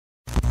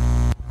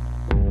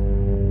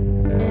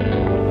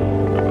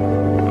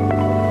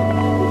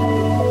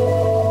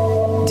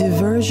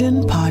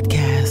Diversion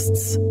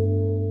Podcasts.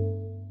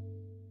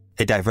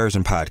 A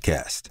Diversion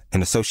Podcast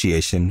in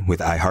association with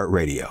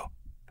iHeartRadio.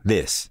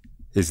 This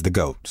is The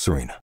GOAT,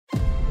 Serena.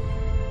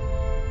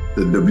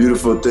 The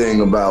beautiful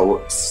thing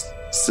about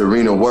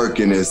Serena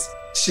working is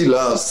she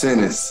loves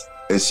tennis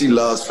and she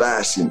loves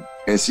fashion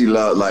and she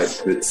loves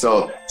life.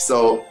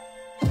 So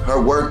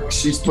her work,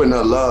 she's putting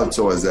her love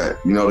towards that.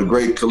 You know, the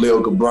great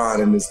Khalil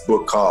Gibran in this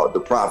book called The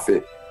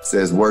Prophet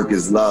says work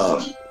is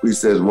love. He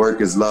says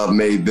work is love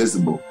made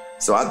visible.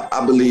 So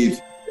I believe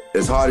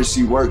as hard as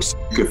she works,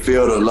 you can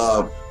feel the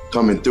love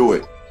coming through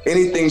it.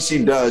 Anything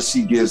she does,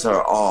 she gives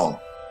her all.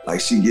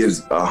 Like she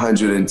gives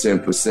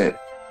 110%.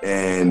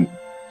 And,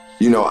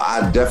 you know,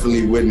 I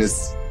definitely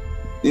witnessed,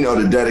 you know,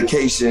 the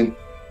dedication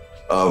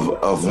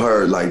of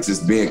her, like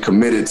just being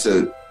committed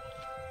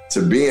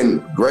to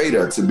being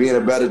greater, to being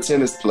a better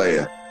tennis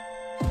player.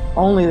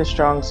 Only the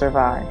strong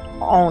survive,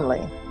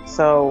 only.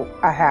 So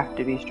I have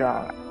to be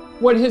strong.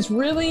 What has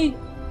really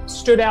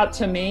stood out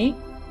to me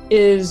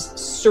is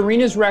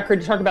Serena's record.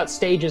 You talk about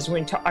stages.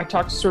 I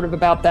talked sort of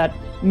about that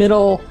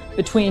middle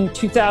between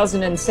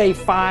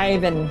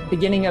 2005 and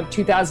beginning of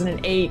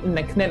 2008, and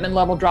the commitment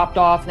level dropped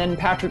off. And then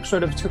Patrick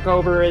sort of took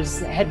over as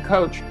head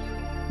coach.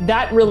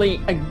 That really,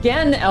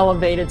 again,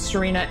 elevated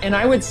Serena. And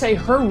I would say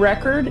her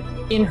record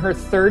in her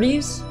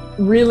 30s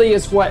really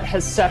is what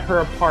has set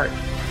her apart.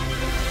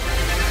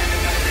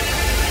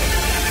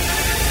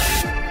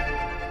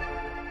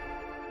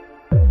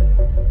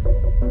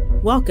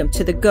 Welcome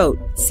to The GOAT,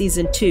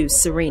 Season 2,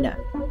 Serena.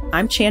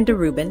 I'm Chanda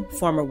Rubin,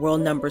 former world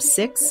number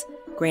 6,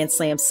 Grand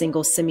Slam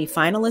singles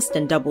semifinalist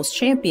and doubles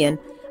champion,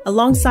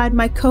 alongside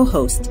my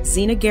co-host,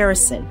 Zina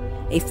Garrison,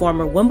 a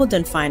former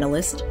Wimbledon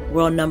finalist,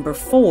 world number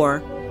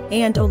 4,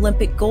 and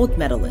Olympic gold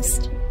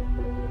medalist.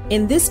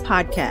 In this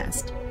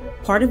podcast,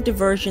 part of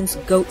Diversion's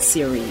GOAT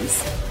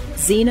series,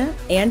 Zina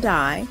and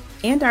I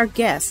and our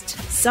guest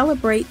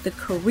celebrate the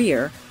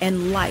career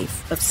and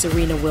life of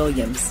Serena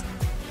Williams.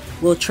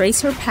 We'll trace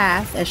her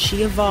path as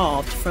she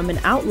evolved from an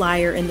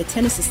outlier in the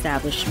tennis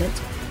establishment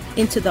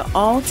into the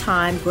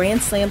all-time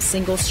Grand Slam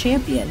singles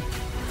champion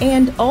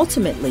and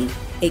ultimately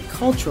a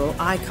cultural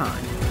icon.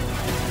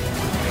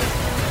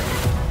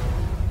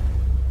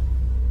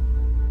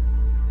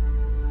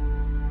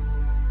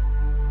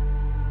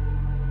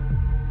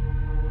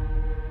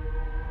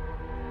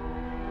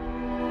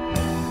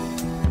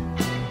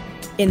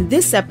 In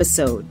this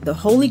episode, The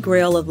Holy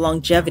Grail of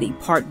Longevity,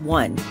 Part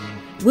 1,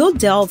 we'll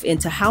delve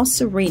into how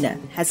Serena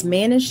has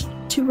managed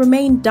to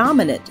remain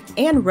dominant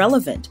and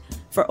relevant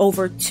for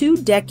over 2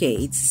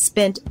 decades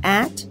spent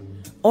at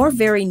or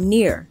very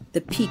near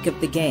the peak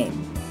of the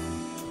game.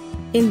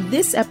 In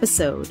this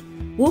episode,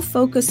 we'll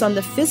focus on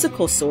the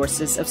physical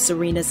sources of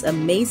Serena's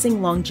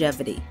amazing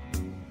longevity.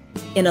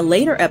 In a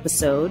later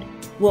episode,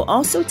 we'll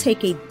also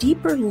take a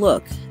deeper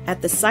look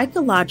at the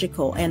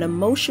psychological and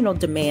emotional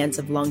demands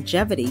of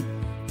longevity,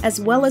 as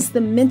well as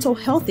the mental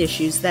health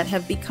issues that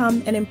have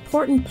become an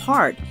important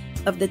part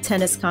of the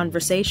tennis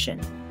conversation.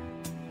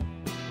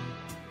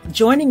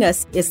 Joining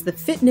us is the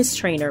fitness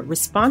trainer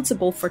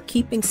responsible for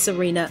keeping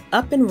Serena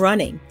up and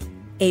running,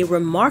 a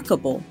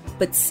remarkable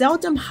but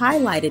seldom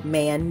highlighted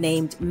man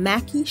named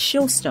Mackie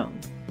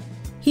Shilstone.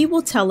 He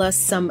will tell us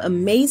some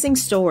amazing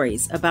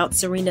stories about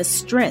Serena's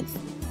strength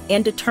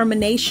and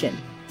determination,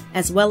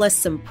 as well as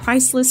some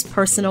priceless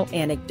personal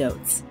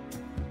anecdotes.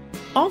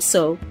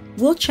 Also,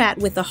 we'll chat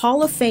with a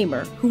Hall of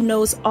Famer who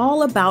knows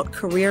all about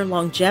career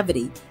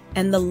longevity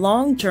and the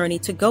long journey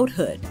to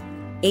goathood,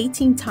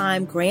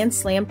 18-time Grand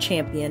Slam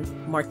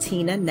champion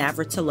Martina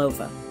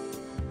Navratilova.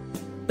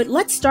 But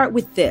let's start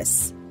with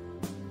this.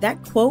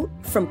 That quote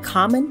from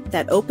Common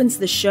that opens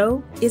the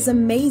show is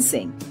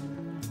amazing.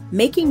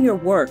 Making your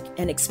work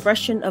an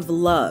expression of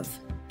love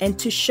and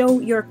to show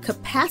your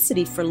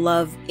capacity for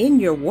love in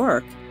your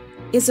work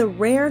is a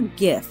rare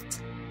gift.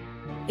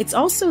 It's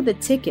also the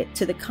ticket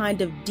to the kind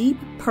of deep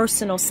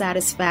personal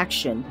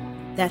satisfaction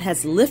that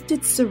has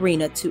lifted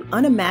Serena to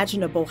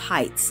unimaginable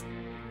heights,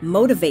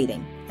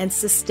 motivating and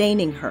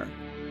sustaining her.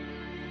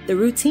 The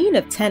routine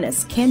of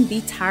tennis can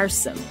be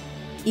tiresome,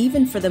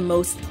 even for the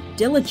most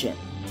diligent,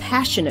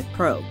 passionate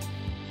pro.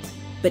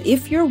 But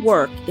if your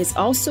work is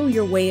also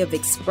your way of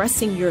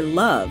expressing your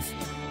love,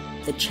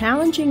 the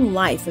challenging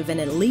life of an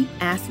elite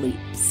athlete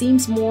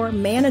seems more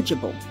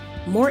manageable,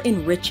 more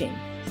enriching.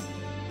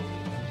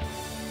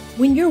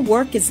 When your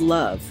work is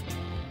love,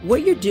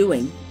 what you're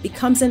doing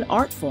becomes an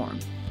art form.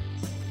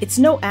 It's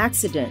no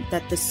accident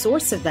that the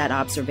source of that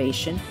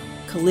observation,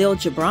 Khalil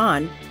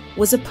Gibran,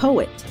 was a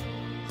poet.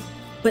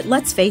 But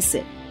let's face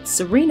it,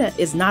 Serena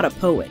is not a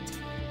poet.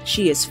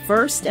 She is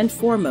first and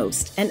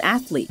foremost an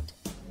athlete.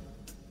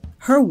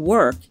 Her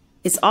work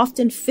is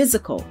often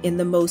physical in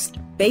the most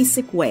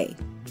basic way,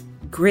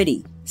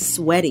 gritty,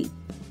 sweaty,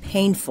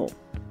 painful.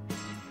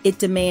 It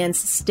demands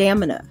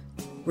stamina,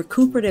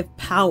 recuperative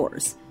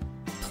powers,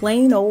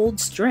 plain old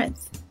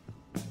strength.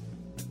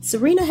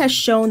 Serena has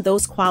shown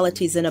those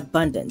qualities in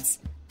abundance,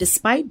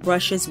 despite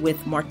brushes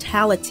with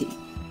mortality,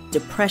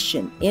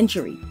 depression,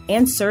 injury,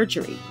 and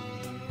surgery.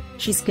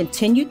 She's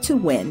continued to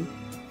win,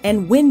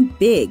 and win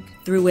big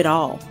through it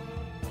all.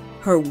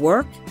 Her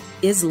work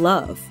is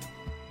love.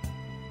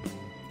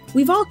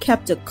 We've all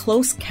kept a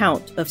close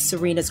count of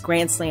Serena's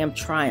Grand Slam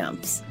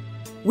triumphs.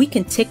 We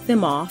can tick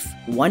them off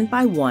one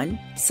by one,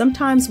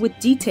 sometimes with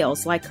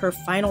details like her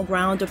final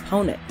round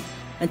opponent,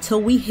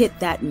 until we hit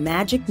that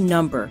magic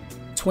number,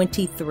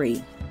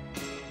 23.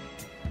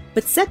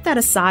 But set that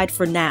aside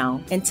for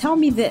now and tell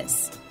me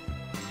this.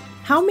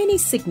 How many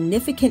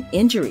significant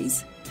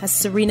injuries has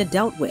Serena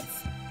dealt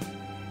with?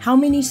 How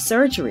many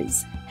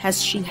surgeries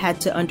has she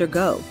had to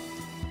undergo?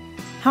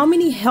 How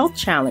many health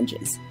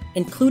challenges,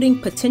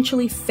 including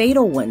potentially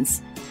fatal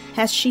ones,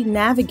 has she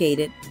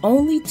navigated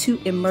only to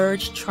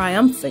emerge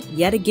triumphant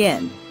yet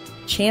again,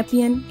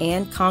 champion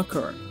and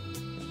conqueror?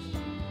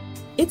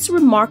 It's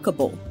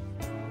remarkable,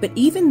 but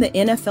even the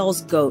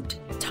NFL's GOAT,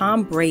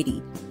 Tom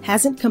Brady,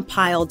 hasn't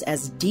compiled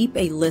as deep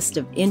a list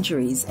of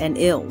injuries and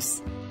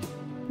ills.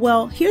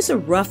 Well, here's a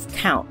rough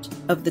count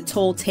of the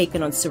toll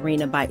taken on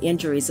Serena by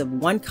injuries of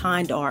one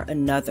kind or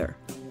another.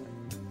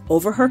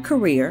 Over her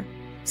career,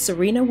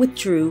 Serena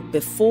withdrew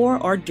before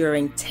or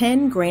during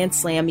 10 Grand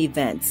Slam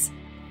events,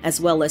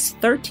 as well as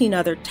 13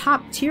 other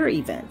top-tier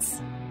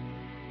events.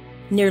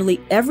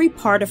 Nearly every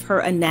part of her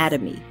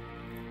anatomy,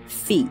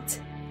 feet,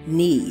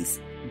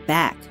 knees,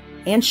 back,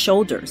 and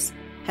shoulders,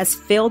 has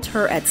failed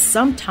her at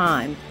some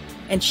time,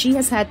 and she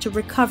has had to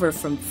recover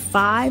from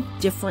 5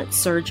 different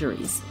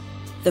surgeries,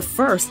 the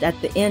first at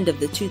the end of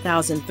the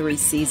 2003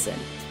 season.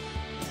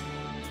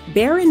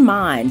 Bear in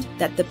mind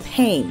that the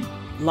pain,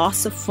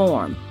 loss of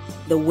form,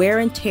 the wear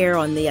and tear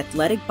on the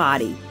athletic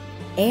body,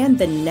 and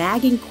the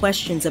nagging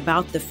questions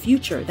about the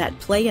future that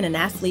play in an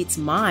athlete's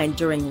mind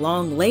during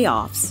long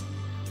layoffs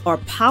are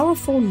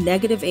powerful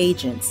negative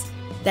agents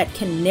that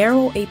can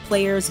narrow a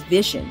player's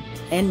vision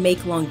and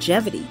make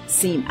longevity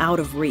seem out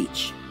of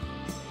reach.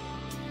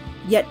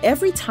 Yet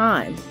every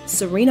time,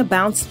 Serena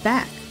bounced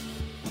back.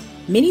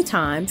 Many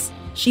times,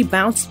 she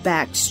bounced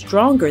back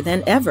stronger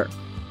than ever.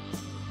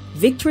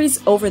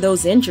 Victories over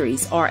those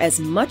injuries are as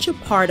much a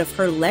part of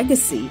her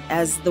legacy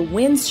as the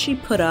wins she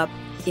put up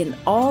in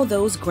all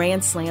those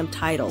Grand Slam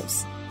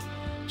titles.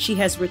 She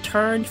has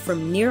returned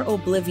from near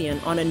oblivion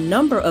on a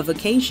number of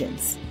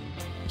occasions.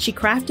 She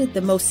crafted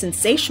the most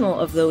sensational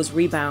of those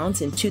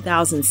rebounds in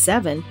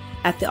 2007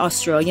 at the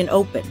Australian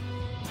Open.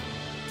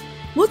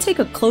 We'll take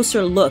a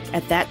closer look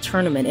at that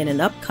tournament in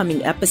an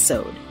upcoming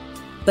episode,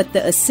 but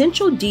the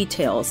essential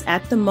details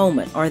at the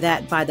moment are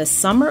that by the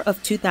summer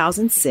of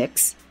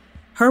 2006,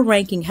 her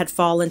ranking had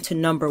fallen to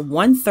number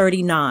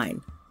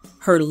 139,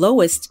 her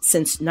lowest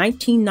since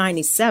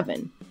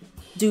 1997,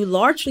 due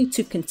largely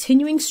to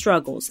continuing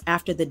struggles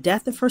after the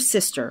death of her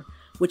sister,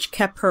 which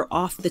kept her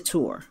off the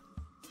tour.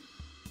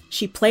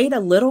 She played a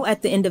little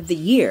at the end of the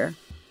year,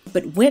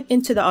 but went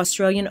into the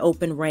Australian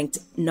Open ranked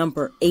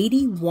number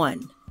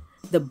 81,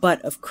 the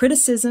butt of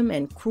criticism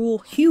and cruel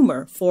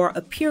humor for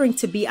appearing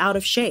to be out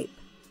of shape.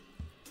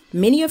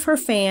 Many of her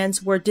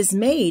fans were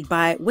dismayed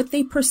by what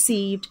they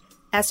perceived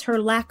as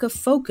her lack of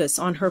focus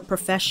on her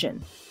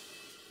profession.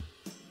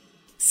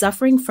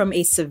 Suffering from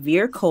a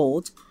severe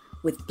cold,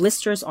 with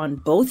blisters on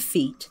both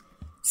feet,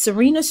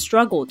 Serena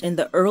struggled in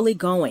the early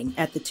going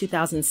at the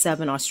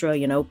 2007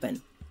 Australian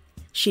Open.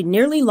 She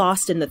nearly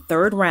lost in the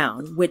third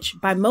round, which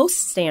by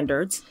most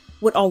standards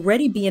would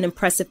already be an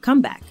impressive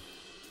comeback.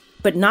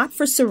 But not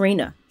for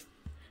Serena.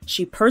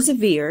 She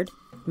persevered,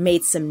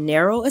 made some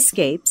narrow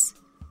escapes,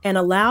 and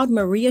allowed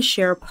Maria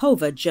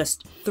Sharapova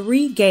just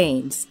 3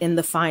 games in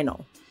the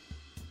final.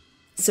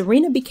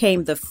 Serena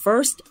became the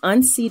first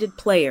unseeded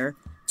player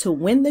to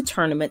win the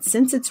tournament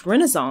since its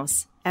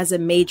renaissance as a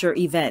major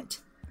event.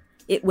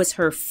 It was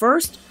her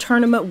first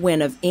tournament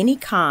win of any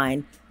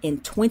kind in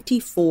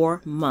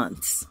 24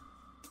 months.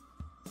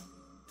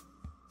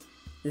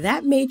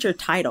 That major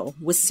title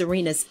was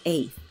Serena's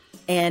 8th,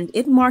 and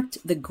it marked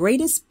the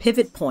greatest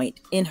pivot point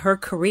in her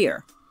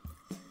career.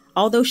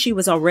 Although she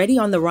was already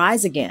on the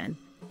rise again,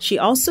 she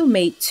also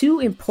made 2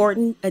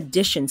 important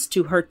additions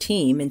to her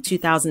team in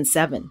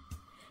 2007.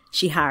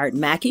 She hired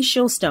Mackie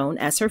Shilstone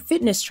as her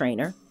fitness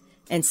trainer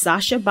and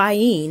Sasha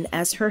Bain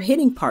as her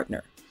hitting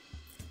partner.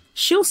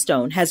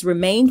 Shilstone has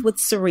remained with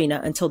Serena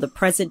until the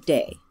present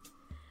day.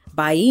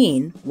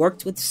 Bain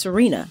worked with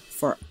Serena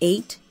for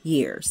 8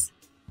 years.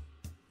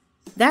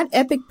 That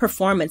epic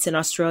performance in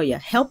Australia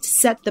helped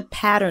set the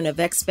pattern of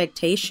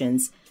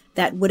expectations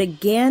that would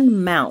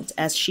again mount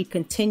as she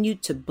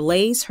continued to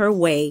blaze her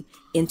way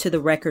into the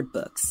record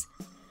books.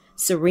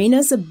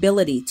 Serena's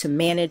ability to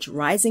manage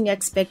rising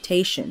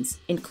expectations,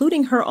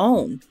 including her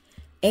own,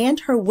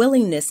 and her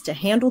willingness to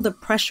handle the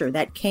pressure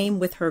that came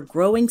with her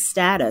growing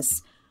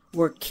status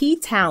were key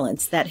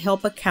talents that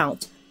help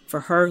account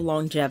for her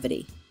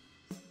longevity.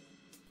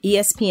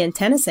 ESPN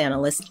tennis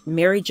analyst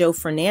Mary Jo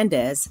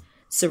Fernandez,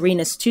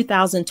 Serena's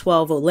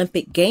 2012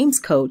 Olympic Games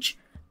coach,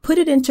 put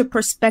it into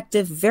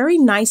perspective very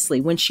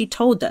nicely when she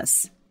told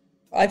us.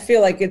 I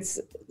feel like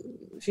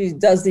she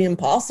does the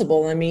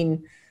impossible. I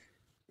mean,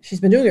 she's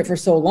been doing it for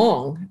so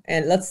long,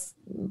 and let's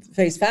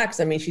face facts.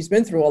 I mean, she's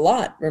been through a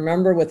lot.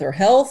 Remember, with her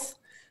health,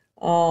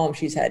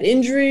 she's had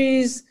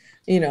injuries.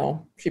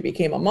 she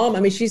became a mom. I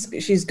mean,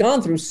 she's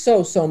gone through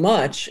so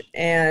much,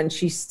 and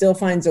she still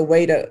finds a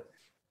way to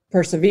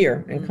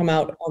persevere and come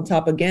out on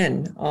top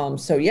again.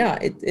 So yeah,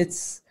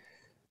 it's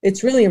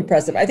really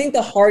impressive. I think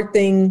the hard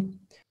thing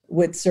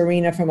with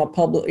Serena from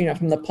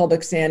the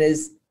public stand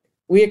is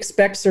we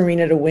expect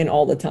Serena to win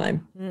all the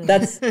time.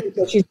 That's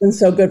because she's been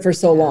so good for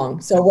so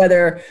long. So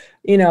whether,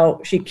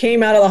 she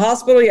came out of the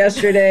hospital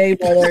yesterday,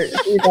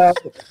 whether,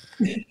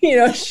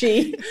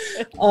 she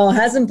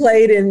hasn't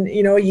played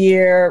in, a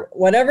year,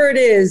 whatever it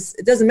is,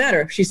 it doesn't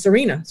matter. She's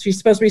Serena. She's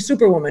supposed to be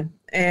Superwoman,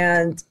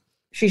 and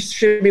she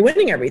should be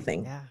winning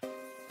everything. Yeah.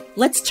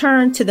 Let's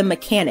turn to the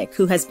mechanic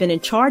who has been in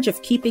charge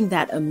of keeping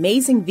that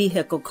amazing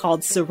vehicle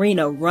called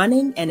Serena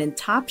running and in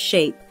top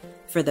shape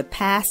for the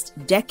past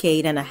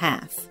decade and a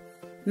half.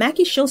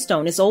 Mackie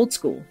Shilstone is old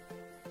school.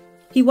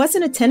 He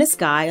wasn't a tennis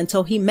guy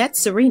until he met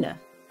Serena.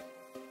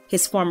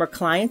 His former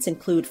clients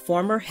include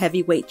former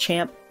heavyweight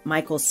champ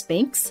Michael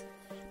Spinks,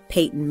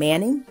 Peyton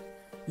Manning,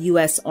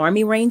 U.S.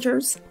 Army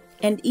Rangers,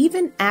 and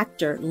even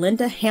actor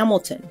Linda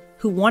Hamilton,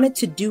 who wanted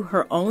to do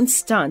her own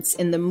stunts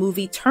in the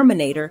movie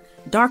Terminator: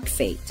 Dark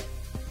Fate.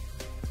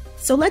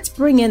 So let's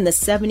bring in the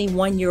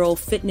 71-year-old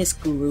fitness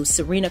guru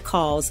Serena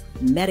calls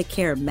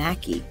Medicare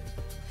Mackie.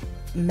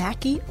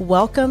 Mackie,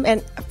 welcome.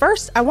 And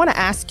first, I want to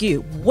ask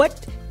you,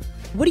 what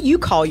do you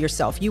call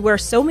yourself? You wear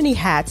so many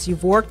hats.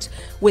 You've worked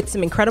with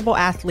some incredible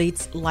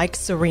athletes like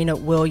Serena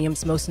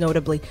Williams, most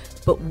notably.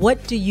 But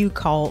what do you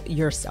call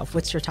yourself?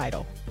 What's your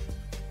title?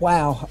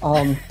 Wow.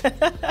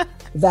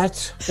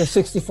 That's the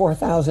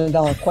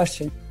 $64,000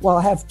 question. Well,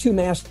 I have 2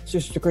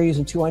 master's degrees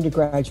and 2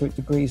 undergraduate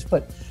degrees,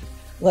 but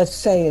let's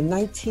say in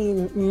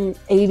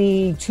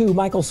 1982,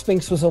 Michael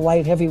Spinks was a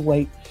light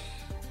heavyweight,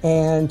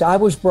 and I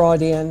was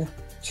brought in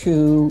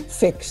to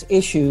fix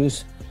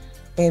issues,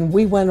 and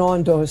we went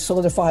on to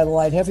solidify the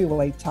light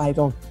heavyweight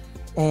title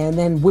and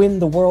then win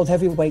the world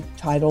heavyweight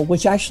title,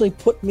 which actually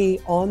put me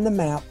on the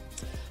map.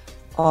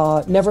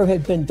 Never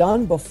had been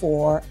done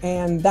before,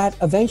 and that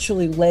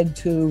eventually led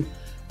to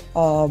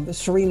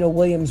Serena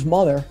Williams'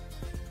 mother.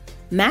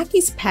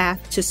 Mackie's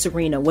path to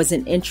Serena was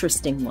an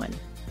interesting one.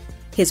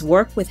 His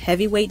work with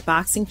heavyweight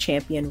boxing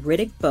champion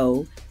Riddick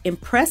Bowe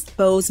impressed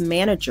Bowe's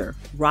manager,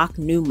 Rock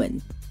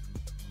Newman.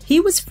 He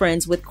was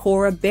friends with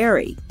Cora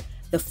Berry,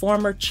 the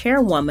former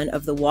chairwoman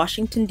of the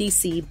Washington,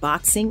 D.C.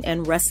 Boxing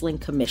and Wrestling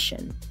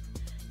Commission.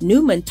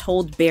 Newman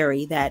told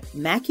Berry that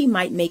Mackie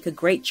might make a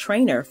great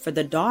trainer for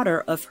the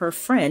daughter of her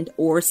friend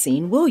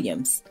Orsine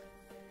Williams.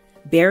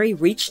 Berry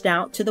reached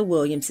out to the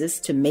Williamses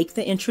to make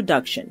the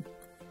introduction,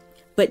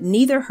 but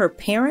neither her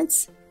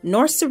parents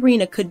nor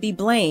Serena could be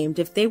blamed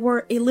if they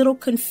were a little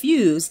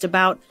confused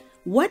about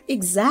what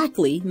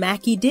exactly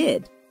Mackie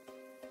did.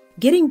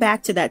 Getting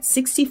back to that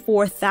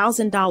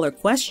 $64,000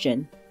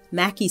 question,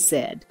 Mackie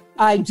said,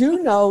 I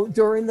do know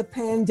during the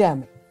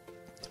pandemic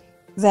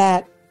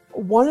that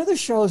one of the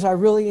shows I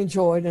really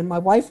enjoyed, and my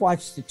wife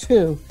watched it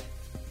too,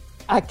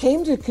 I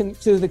came to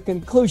the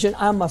conclusion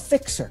I'm a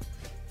fixer.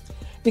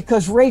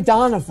 Because Ray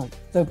Donovan,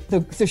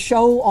 the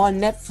show on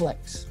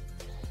Netflix,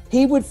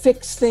 he would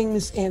fix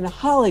things in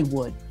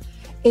Hollywood,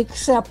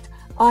 except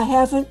I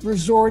haven't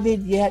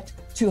resorted yet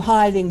to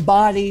hiding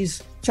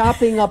bodies,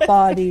 chopping up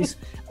bodies,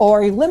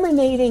 or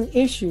eliminating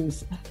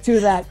issues to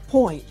that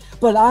point.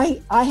 But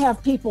I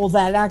have people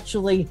that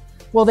actually,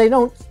 well, they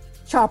don't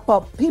chop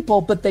up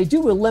people, but they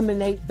do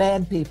eliminate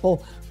bad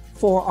people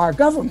for our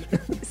government.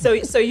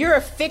 So you're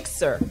a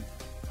fixer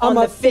on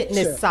the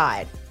fitness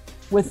side.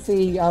 With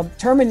the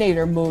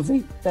Terminator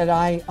movie that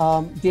I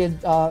did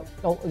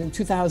in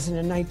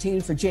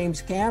 2019 for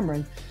James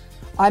Cameron,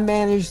 I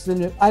manage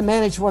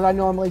what I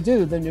normally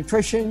do: the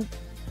nutrition,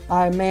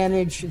 I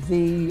manage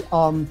the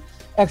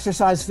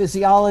exercise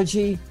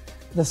physiology,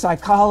 the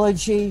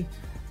psychology,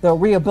 the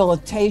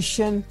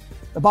rehabilitation,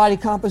 the body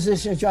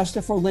composition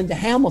adjuster for Linda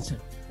Hamilton.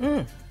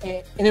 And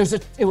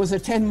it was a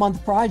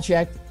 10-month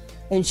project,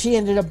 and she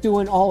ended up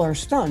doing all her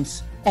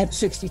stunts at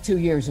 62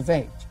 years of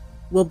age.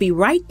 We'll be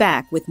right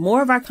back with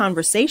more of our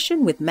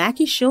conversation with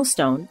Mackie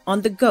Shilstone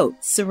on the GOAT,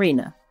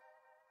 Serena.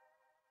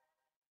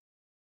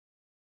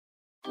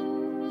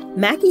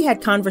 Mackie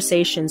had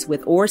conversations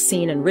with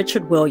Orsine and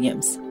Richard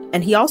Williams,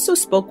 and he also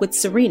spoke with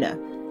Serena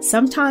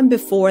sometime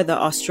before the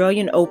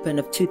Australian Open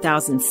of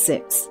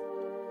 2006.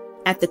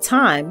 At the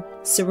time,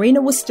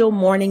 Serena was still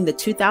mourning the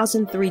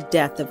 2003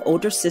 death of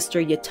older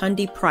sister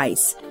Yetunde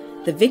Price,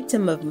 the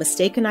victim of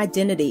mistaken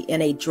identity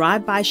in a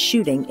drive-by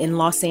shooting in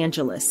Los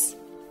Angeles.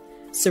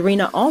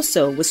 Serena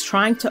also was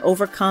trying to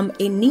overcome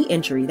a knee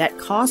injury that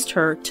caused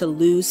her to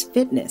lose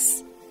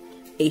fitness.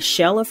 A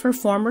shell of her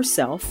former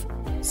self,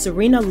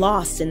 Serena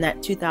lost in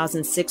that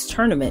 2006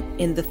 tournament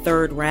in the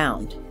 3rd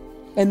round.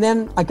 And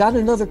then I got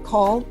another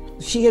call.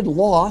 She had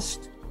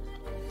lost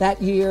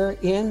that year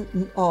in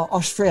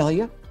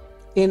Australia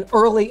in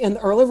the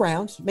early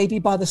rounds, maybe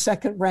by the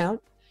 2nd round.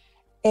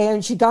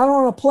 And she got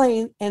on a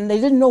plane and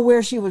they didn't know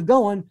where she was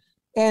going.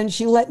 And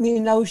she let me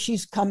know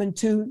she's coming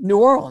to New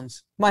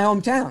Orleans, my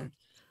hometown.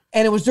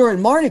 And it was during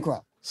Mardi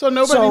Gras. So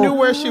nobody knew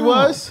where she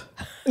was?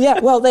 Yeah,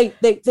 well,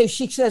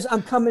 she says,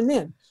 I'm coming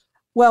in.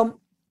 Well,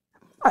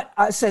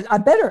 I said, I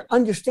better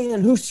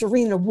understand who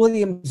Serena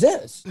Williams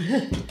is.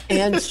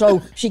 And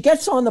so she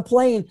gets on the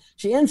plane.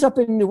 She ends up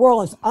in New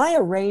Orleans. I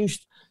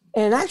arranged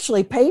and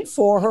actually paid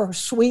for her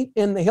suite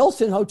in the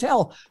Hilton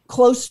Hotel,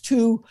 close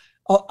to,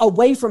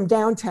 away from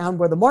downtown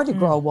where the Mardi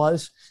Gras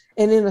was,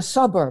 and in a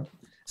suburb.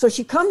 So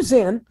she comes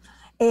in,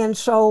 and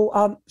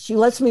so she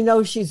lets me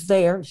know she's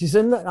there. She's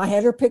I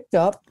had her picked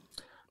up.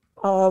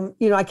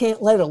 I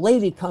can't let a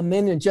lady come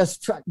in and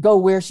just go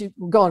where she's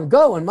going to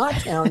go in my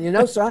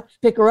town, So I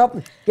pick her up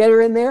and get her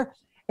in there.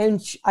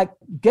 And I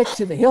get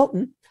to the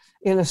Hilton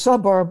in a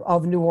suburb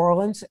of New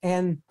Orleans.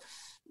 And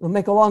we'll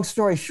make a long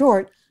story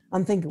short,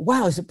 I'm thinking,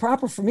 wow, is it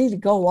proper for me to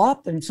go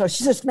up? And so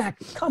she says, Mac,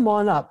 come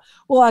on up.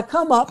 Well, I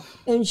come up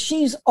and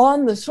she's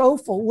on the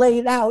sofa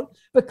laid out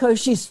because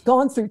she's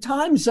gone through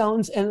time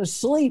zones and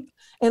asleep.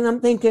 And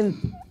I'm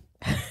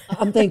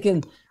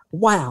thinking,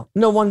 wow,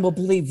 no one will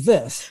believe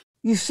this.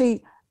 You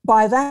see,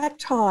 by that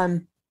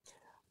time,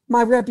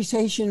 my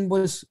reputation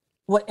was,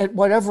 at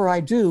whatever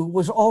I do,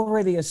 was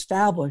already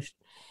established.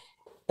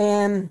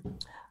 And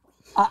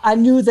I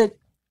knew that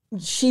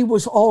she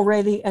was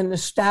already an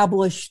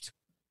established,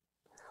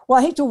 well,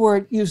 I hate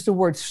to use the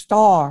word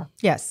star.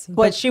 Yes,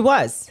 but she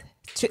was.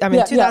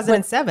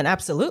 2007,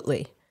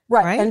 absolutely.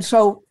 Right. And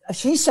so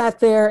she sat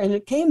there and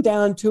it came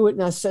down to it.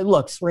 And I said,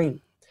 look, Serena,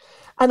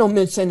 I don't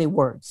mince any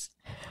words.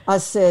 I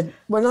said,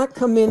 when I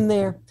come in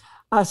there,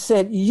 I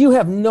said, you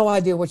have no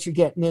idea what you're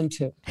getting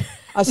into.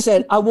 I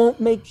said, I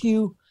won't make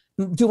you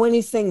do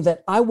anything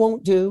that I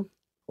won't do.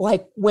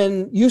 Like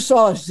when you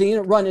saw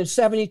Zena running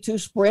 72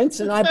 sprints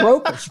and I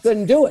broke her, she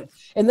couldn't do it.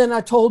 And then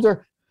I told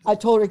her,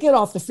 get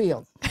off the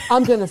field.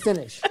 I'm going to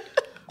finish.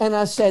 And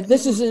I said,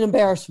 this is an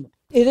embarrassment.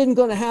 It isn't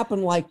going to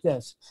happen like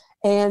this.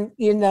 And,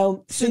 she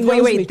knows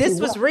me this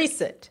too was well.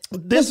 recent.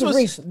 This was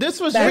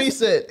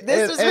recent.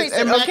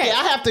 And Mackie,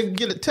 I have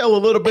to tell a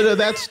little bit of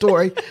that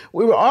story.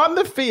 We were on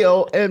the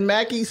field, and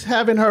Mackie's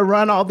having her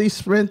run all these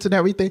sprints and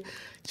everything.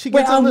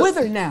 I'm with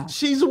her now.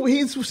 He's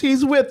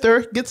with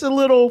her. Gets a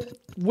little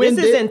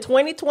winded. This is in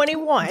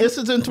 2021. This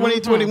is in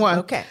 2021.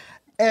 Okay.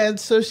 And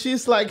so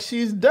she's like,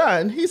 she's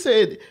done. He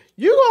said,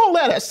 you gonna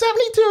let a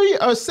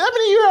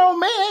 70-year-old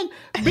man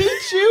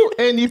beat you?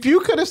 And if you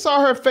could have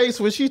saw her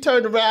face when she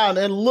turned around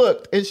and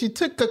looked, and she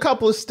took a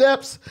couple of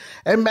steps,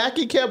 and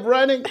Mackie kept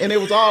running, and it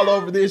was all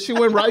over there. She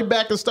went right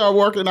back and started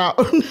working out.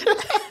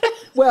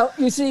 Well,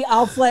 you see,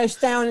 I'll flash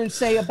down and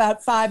say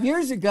about 5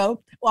 years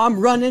ago, I'm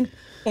running,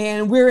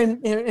 and we're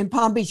in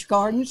Palm Beach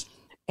Gardens,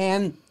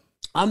 and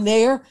I'm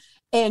there.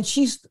 And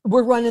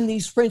we're running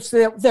these sprints.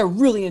 They're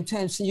really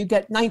intense. And you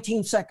get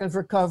 19 seconds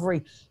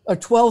recovery,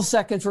 12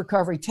 seconds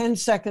recovery, 10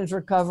 seconds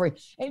recovery.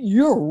 And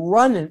you're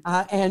running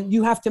and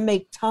you have to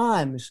make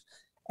times.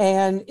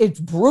 And it's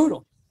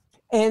brutal.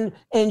 And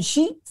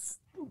she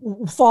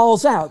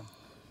falls out.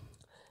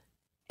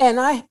 And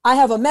I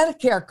have a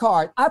Medicare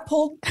card. I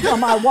pulled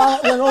my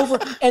wallet, went over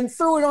and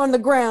threw it on the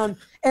ground.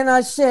 And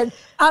I said,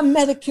 I'm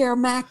Medicare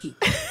Mackie.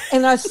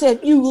 And I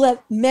said, you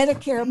let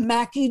Medicare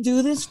Mackie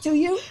do this to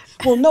you?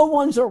 Well, no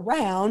one's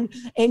around.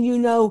 And,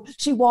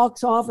 she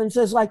walks off and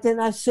says like that.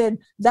 And I said,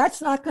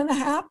 that's not going to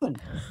happen.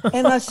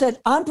 And I said,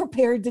 I'm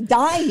prepared to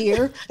die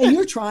here and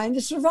you're trying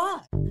to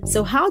survive.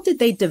 So how did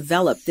they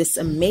develop this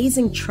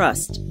amazing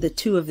trust the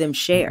two of them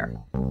share?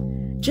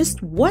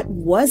 Just what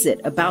was it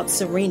about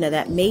Serena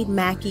that made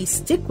Mackie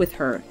stick with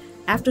her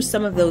after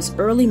some of those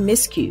early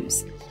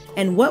miscues?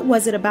 And what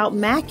was it about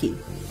Mackie,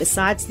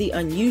 besides the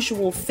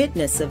unusual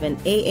fitness of an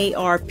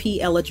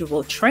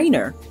AARP-eligible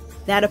trainer,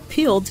 that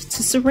appealed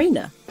to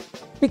Serena?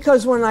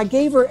 Because when I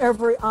gave her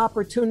every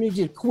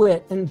opportunity to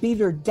quit and beat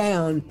her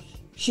down,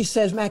 she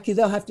says, Mackie,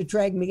 they'll have to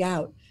drag me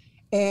out.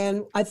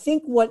 And I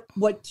think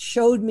what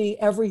showed me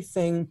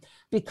everything,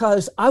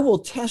 because I will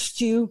test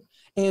you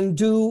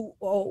and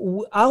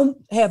I'll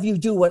have you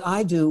do what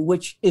I do,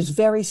 which is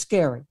very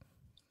scary,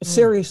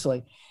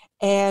 seriously.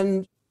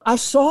 And I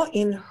saw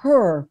in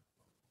her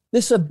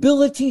this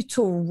ability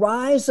to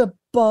rise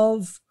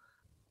above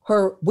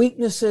her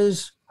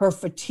weaknesses, her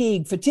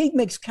fatigue. Fatigue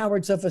makes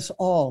cowards of us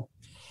all.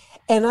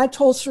 And I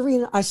told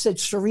Serena, I said,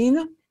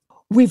 Serena,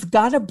 we've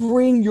got to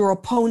bring your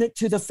opponent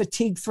to the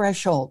fatigue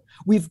threshold.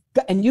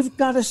 And you've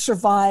got to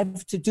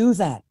survive to do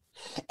that.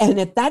 And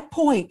at that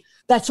point,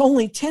 that's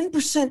only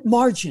 10%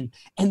 margin.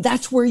 And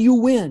that's where you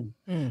win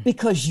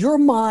because your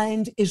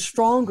mind is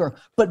stronger.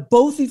 But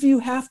both of you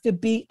have to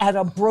be at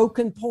a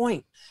broken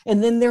point.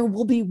 And then there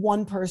will be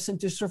one person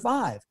to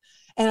survive.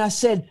 And I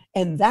said,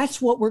 and that's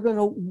what we're going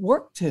to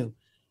work to.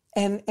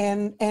 And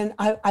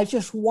I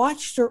just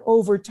watched her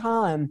over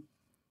time.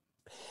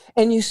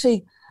 And you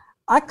see,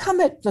 I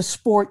come at the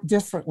sport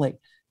differently.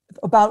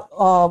 About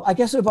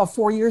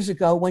 4 years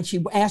ago, when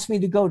she asked me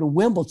to go to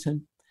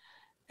Wimbledon,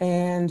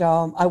 and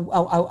I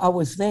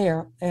was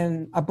there,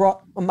 and I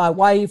brought my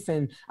wife,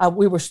 and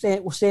we were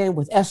staying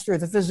with Esther,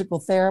 the physical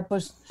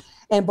therapist.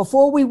 And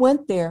before we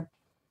went there,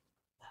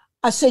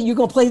 I said, "You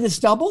gonna play this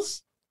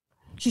doubles?"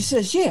 She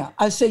says, "Yeah."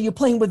 I said, "You're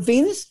playing with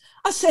Venus?"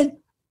 I said,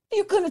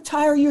 "You're gonna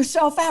tire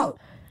yourself out."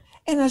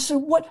 And I said,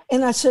 "What?"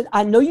 And I said,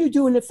 "I know you're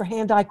doing it for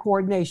hand-eye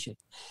coordination."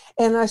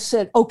 And I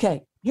said,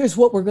 "Okay, here's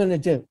what we're going to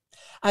do.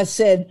 I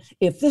said,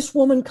 if this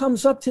woman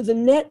comes up to the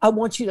net, I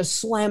want you to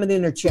slam it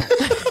in her chest.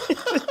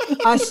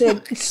 I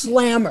said,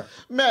 slam her.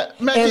 Matt,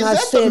 is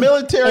that the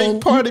military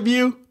part of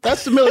you?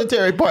 That's the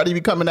military part of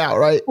you coming out,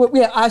 right? Well,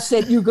 yeah, I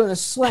said, you're going to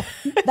slam.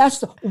 That's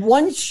the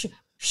one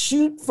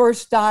shoot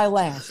first, die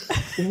last.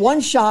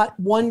 One shot,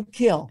 one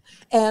kill.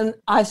 And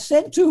I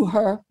said to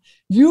her,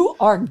 you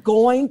are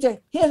going to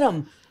hit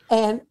him.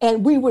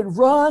 And we would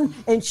run,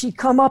 and she'd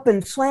come up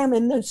and slam.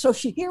 And then, so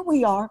here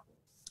we are.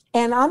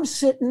 And I'm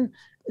sitting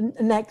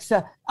next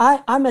to,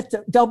 I'm at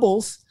the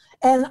doubles.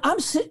 And I'm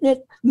sitting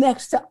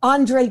next to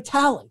Andre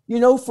Talley,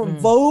 from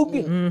Vogue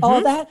and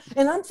all that.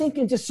 And I'm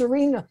thinking to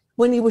Serena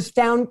when he was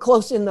down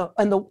close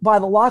by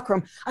the locker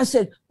room. I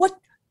said, "What?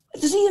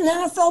 Is he an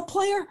NFL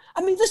player?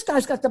 I mean, this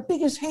guy's got the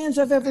biggest hands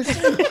I've ever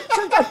seen.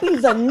 Turned out to be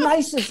the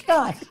nicest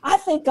guy. I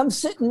think I'm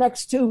sitting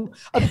next to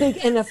a big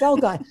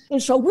NFL guy."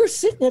 And so we're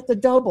sitting at the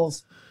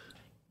doubles.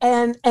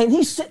 And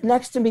he's sitting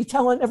next to me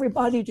telling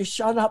everybody to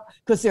shut up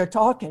because they're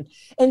talking.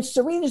 And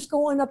Serena's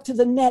going up to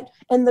the net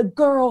and the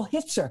girl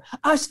hits her.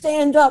 I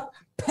stand up,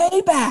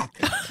 payback.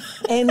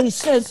 And he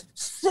says,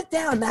 sit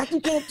down, Mac, you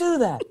can't do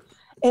that.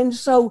 And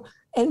so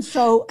you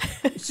said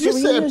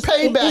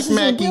payback,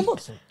 Mackie.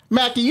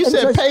 Mackie, you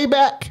said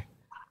payback.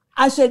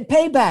 I said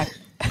payback.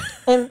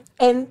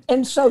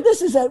 And so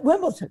this is at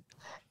Wimbledon.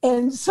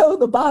 And so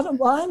the bottom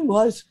line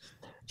was,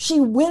 she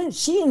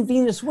and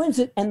Venus wins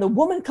it, and the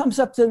woman comes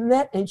up to the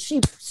net and she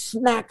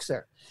smacks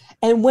her.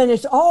 And when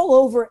it's all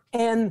over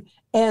and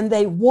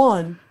they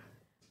won,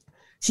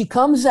 she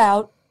comes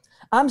out.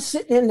 I'm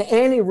sitting in the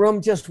ante room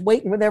just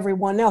waiting with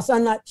everyone else.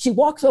 She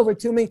walks over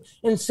to me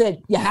and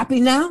said, "You happy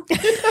now?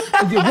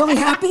 Are you really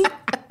happy?"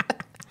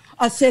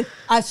 I said,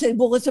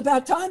 "Well, it's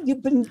about time.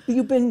 You've been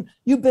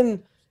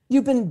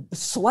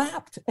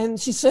slapped." And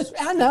she says,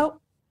 "I know."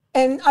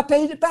 And I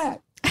paid it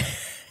back.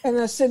 And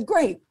I said,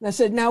 great. I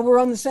said, now we're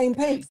on the same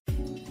page.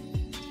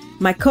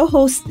 My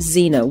co-host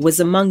Zena was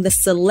among the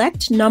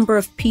select number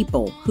of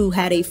people who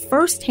had a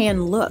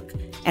firsthand look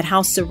at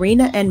how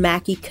Serena and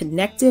Mackie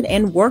connected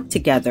and worked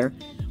together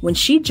when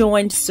she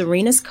joined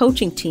Serena's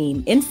coaching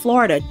team in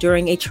Florida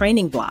during a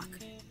training block.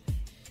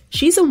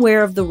 She's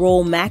aware of the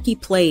role Mackie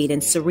played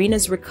in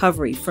Serena's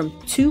recovery from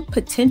 2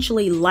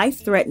 potentially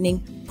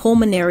life-threatening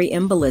pulmonary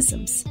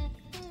embolisms.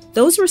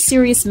 Those were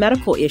serious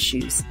medical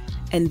issues,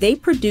 and they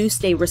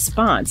produced a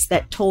response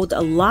that told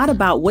a lot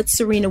about what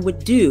Serena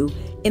would do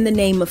in the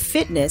name of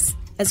fitness,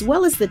 as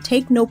well as the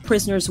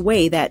take-no-prisoners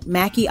way that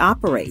Mackie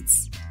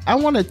operates. I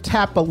want to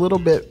tap a little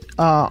bit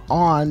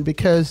on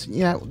because,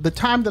 the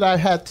time that I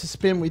had to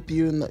spend with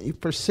you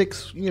for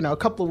a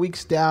couple of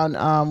weeks down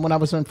when I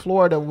was in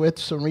Florida with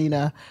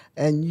Serena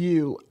and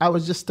you, I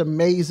was just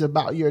amazed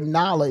about your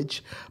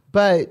knowledge.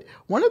 But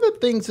one of the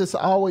things is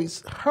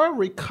always her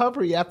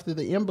recovery after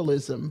the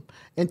embolism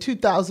in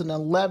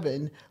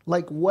 2011,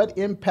 like what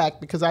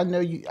impact, because I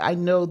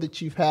know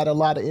that you've had a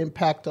lot of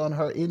impact on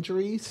her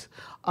injuries,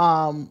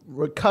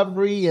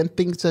 recovery and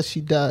things that she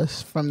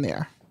does from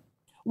there.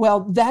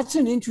 Well, that's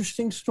an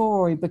interesting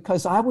story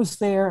because I was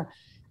there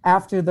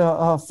after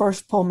the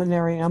first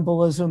pulmonary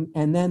embolism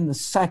and then the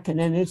second,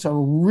 and it's a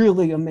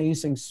really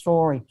amazing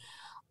story.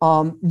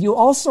 You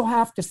also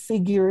have to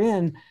figure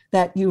in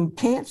that you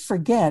can't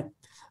forget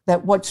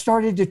that what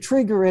started to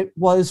trigger it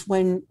was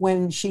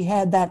when she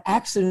had that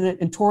accident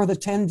and tore the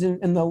tendon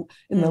in the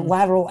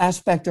lateral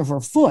aspect of her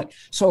foot.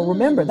 So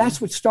remember,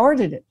 that's what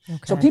started it. Okay.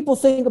 So people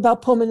think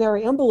about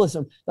pulmonary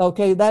embolism.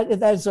 Okay,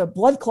 that's a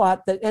blood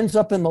clot that ends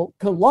up in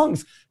the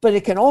lungs, but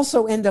it can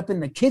also end up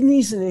in the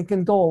kidneys, and it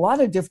can go a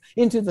lot of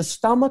into the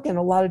stomach and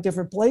a lot of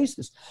different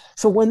places.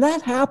 So when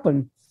that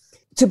happened,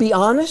 to be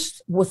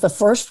honest, with the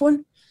first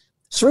one,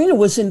 Serena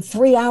was in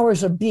 3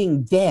 hours of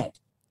being dead.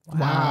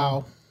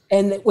 Wow.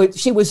 And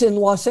she was in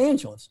Los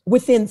Angeles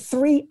within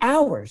 3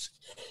 hours.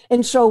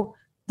 And so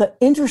the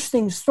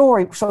interesting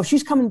story, so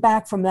she's coming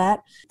back from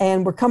that,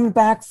 and we're coming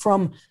back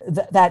from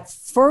that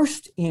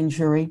first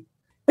injury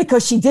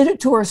because she did it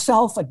to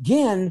herself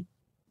again,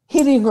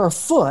 hitting her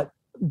foot,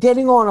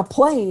 getting on a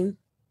plane,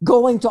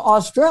 going to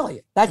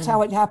Australia. That's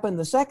how it happened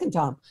the second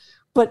time.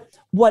 But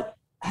what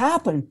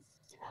happened,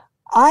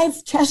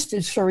 I've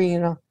tested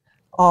Serena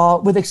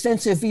with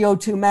extensive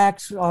VO2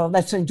 max,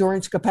 that's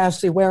endurance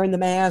capacity, wearing the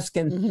mask,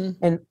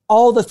 and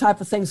all the type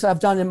of things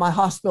I've done in my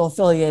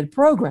hospital-affiliated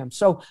program.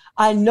 So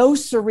I know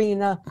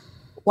Serena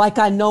like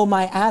I know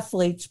my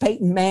athletes,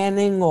 Peyton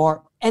Manning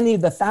or any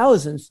of the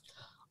thousands.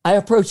 I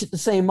approach it the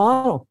same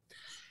model.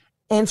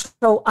 And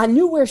so I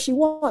knew where she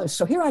was.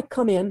 So here I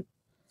come in.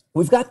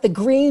 We've got the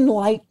green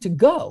light to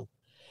go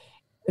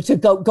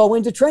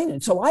into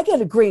training. So I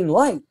get a green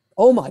light.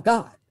 Oh, my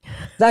God.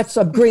 That's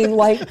a green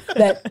light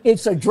that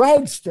it's a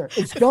dragster.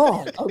 It's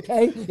gone,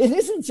 okay? It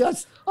isn't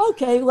just,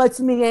 okay, let's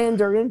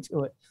meander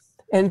into it.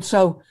 And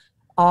so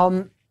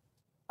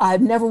I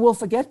never will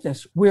forget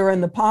this. We're in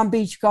the Palm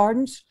Beach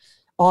Gardens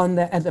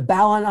at the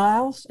Ballon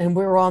Isles, and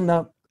we're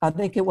on I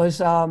think it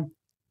was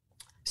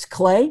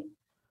clay,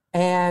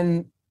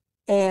 and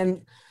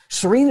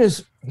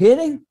Serena's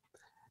hitting,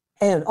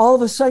 And all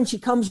of a sudden she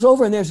comes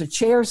over and there's a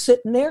chair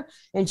sitting there,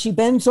 and she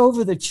bends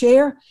over the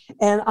chair,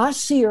 and I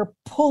see her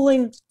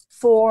pulling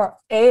for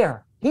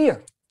air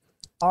here.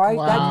 All right.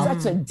 Wow.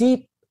 That's a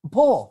deep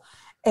pull.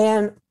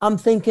 And I'm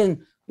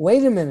thinking,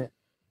 wait a minute.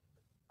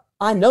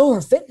 I know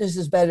her fitness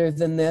is better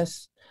than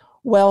this.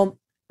 Well,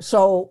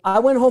 so I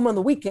went home on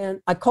the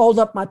weekend. I called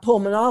up my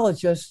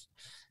pulmonologist.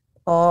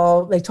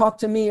 They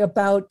talked to me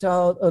about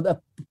the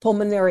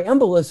pulmonary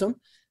embolism.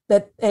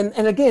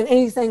 And again,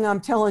 anything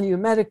I'm telling you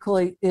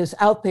medically is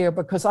out there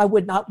because I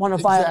would not want to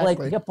violate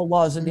the HIPAA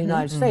laws of the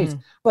United States.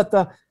 But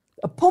the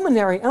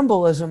pulmonary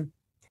embolism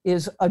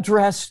is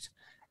addressed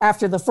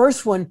after the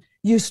first one.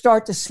 You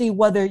start to see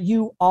whether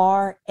you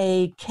are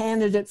a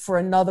candidate for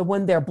another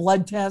one. Their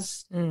blood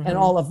tests and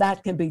all of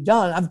that can be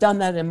done. I've done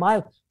that in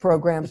my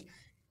programs.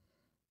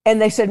 And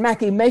they said,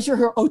 Mackie, measure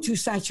her O2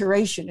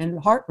 saturation and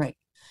heart rate.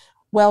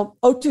 Well,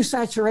 O2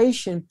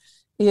 saturation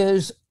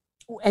is,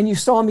 and you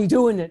saw me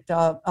doing it,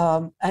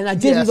 and I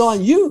did it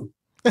on you.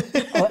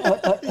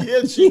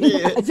 Yes, you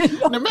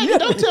did. Now, Maggie,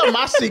 don't tell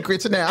my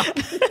secrets now.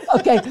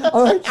 Okay,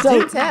 all right.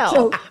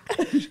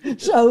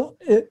 So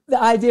the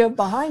idea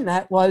behind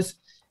that was,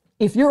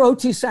 if your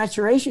O2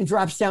 saturation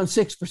drops down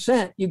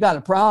 6%, you got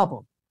a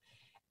problem.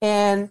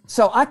 And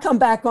so I come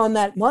back on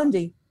that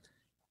Monday,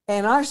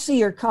 and I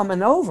see her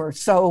coming over.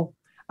 So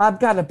I've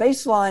got a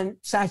baseline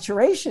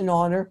saturation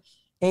on her,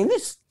 and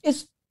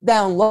it's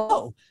down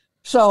low.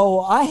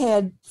 So I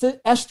had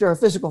Esther, a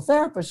physical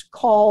therapist,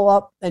 call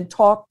up and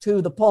talk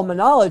to the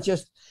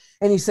pulmonologist.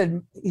 And he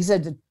said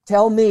to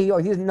tell me,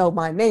 or he didn't know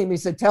my name. He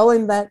said, tell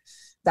him that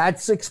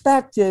that's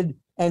expected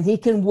and he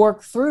can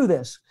work through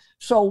this.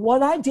 So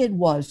what I did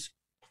was,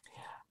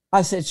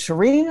 I said,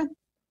 Serena,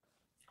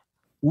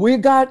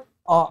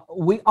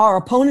 our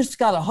opponent's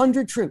got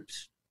 100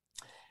 troops.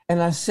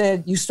 And I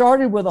said, you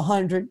started with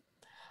 100,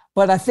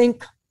 but I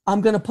think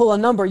I'm going to pull a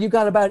number. You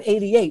got about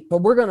 88,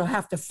 but we're going to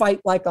have to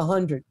fight like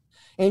 100.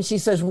 And she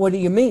says, what do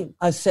you mean?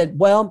 I said,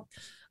 well,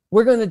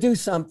 we're going to do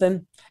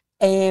something,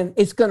 and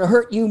it's going to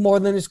hurt you more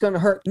than it's going to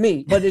hurt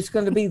me, but it's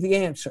going to be the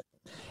answer.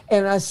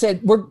 And I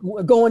said,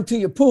 we're going to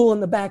your pool in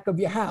the back of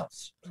your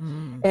house.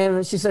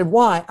 And she said,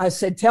 why? I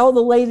said, tell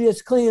the lady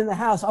that's cleaning the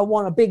house, I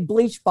want a big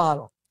bleach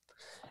bottle.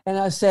 And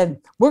I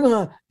said, you're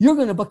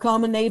going to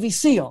become a Navy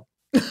SEAL.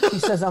 She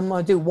says, I'm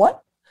going to do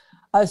what?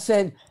 I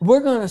said,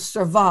 we're going to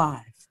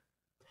survive.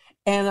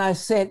 And I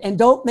said, and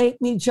don't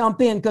make me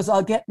jump in because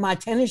I'll get my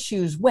tennis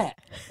shoes wet.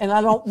 And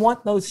I don't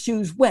want those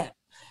shoes wet.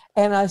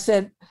 And I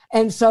said,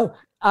 and so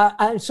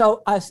I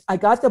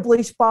got the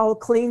bleach bottle,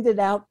 cleaned it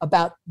out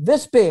about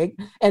this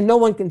big, and no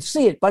one can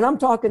see it. But I'm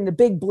talking the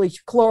big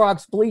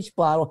Clorox bleach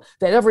bottle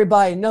that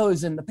everybody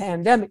knows in the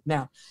pandemic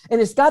now.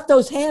 And it's got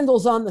those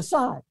handles on the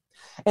side.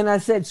 And I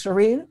said,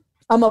 Serena,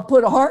 I'm going to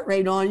put a heart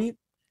rate on you,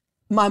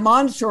 my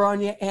monitor on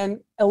you, and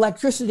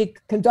electricity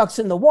conducts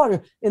in the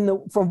water,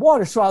 from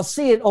water. So I'll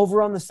see it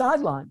over on the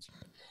sidelines.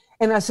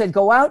 And I said,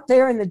 go out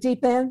there in the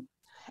deep end.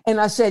 And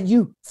I said,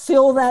 you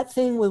fill that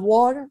thing with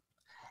water.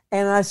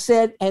 And I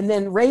said, and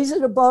then raise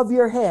it above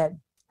your head.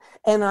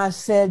 And I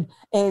said,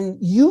 and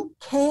you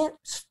can't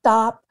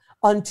stop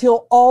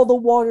until all the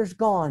water's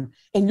gone.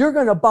 And you're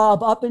going to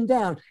bob up and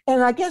down.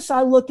 And I guess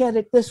I look at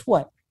it this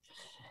way.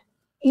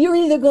 You're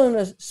either going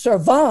to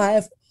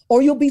survive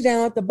or you'll be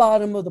down at the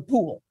bottom of the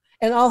pool.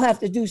 And I'll have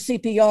to do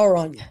CPR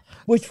on you,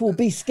 which will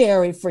be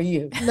scary for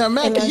you. Now,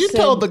 Maggie, you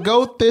told the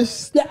goat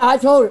this. Yeah, I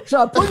told her.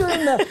 So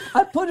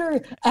I put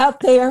her out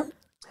there,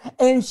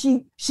 and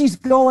she's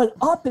going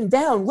up and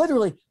down.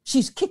 Literally,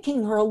 she's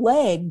kicking her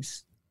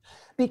legs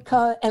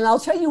and I'll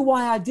tell you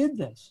why I did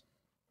this.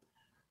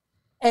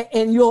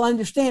 And you'll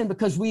understand,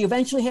 because we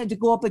eventually had to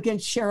go up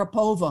against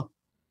Sharapova.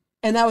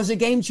 And that was a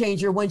game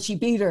changer when she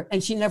beat her,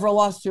 and she never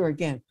lost to her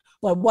again.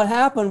 But what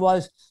happened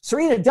was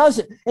Serena does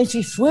it, and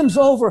she swims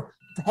over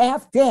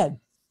half dead.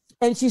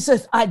 And she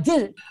says, I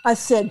did it. I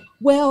said,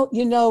 well,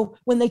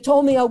 when they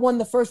told me I won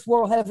the first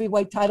world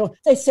heavyweight title,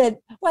 they said,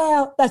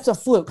 well, that's a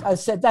fluke. I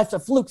said, that's a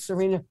fluke,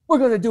 Serena. We're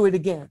going to do it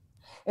again.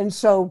 And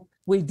so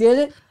we did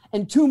it,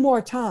 and 2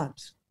 more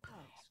times.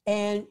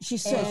 And she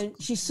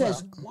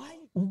says,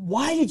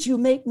 why did you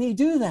make me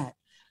do that?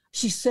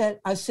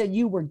 I said,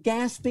 you were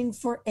gasping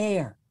for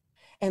air.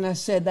 And I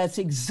said, that's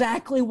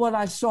exactly what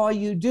I saw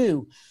you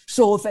do.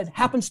 So if it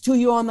happens to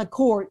you on the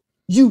court,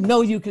 you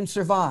know you can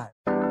survive.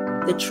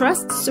 The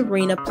trust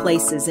Serena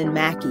places in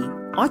Mackie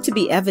ought to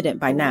be evident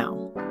by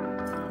now.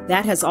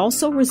 That has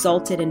also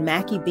resulted in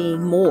Mackie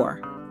being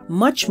more,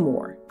 much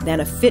more, than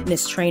a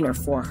fitness trainer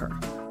for her.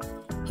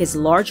 His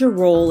larger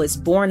role is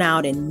borne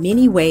out in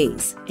many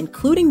ways,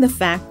 including the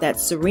fact that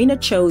Serena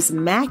chose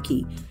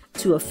Mackie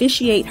to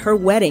officiate her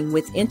wedding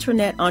with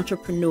internet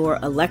entrepreneur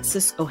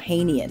Alexis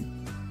Ohanian.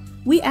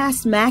 We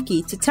asked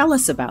Mackie to tell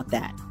us about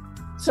that.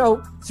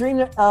 So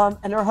Serena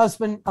and her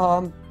husband,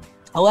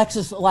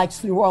 Alexis,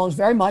 likes New Orleans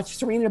very much.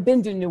 Serena had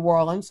been to New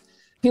Orleans.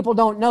 People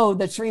don't know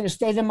that Serena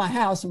stayed in my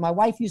house, and my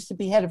wife used to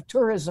be head of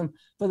tourism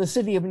for the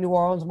city of New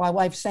Orleans, my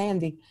wife,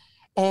 Sandy.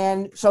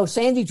 And so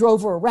Sandy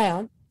drove her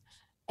around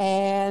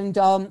and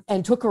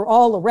took her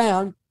all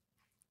around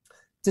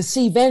to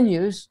see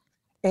venues.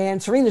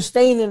 And Serena's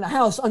staying in the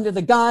house under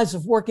the guise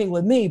of working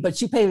with me, but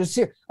she paid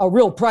a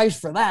real price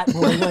for that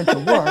when we went to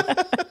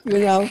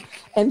work,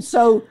 And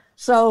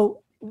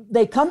so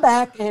they come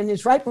back, and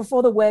it's right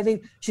before the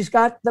wedding. She's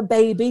got the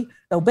baby.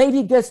 The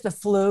baby gets the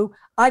flu.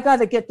 I got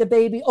to get the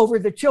baby over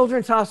to the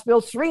Children's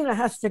Hospital. Serena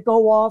has to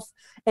go off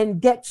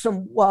and get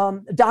some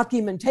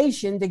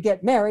documentation to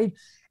get married.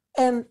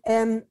 And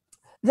then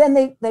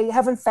they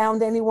haven't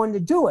found anyone to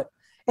do it.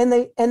 And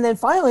then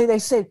finally they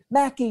said,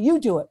 Mackie, you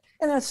do it.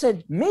 And I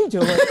said, me do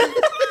it?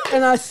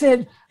 And I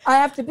said, I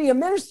have to be a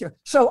minister.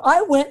 So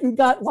I went and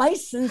got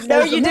licensed.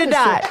 No, you did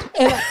not.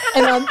 And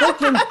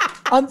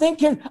I'm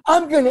thinking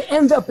I'm going to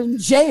end up in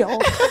jail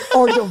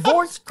or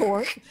divorce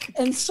court.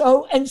 And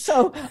so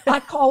I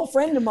called a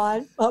friend of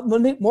mine,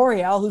 Monique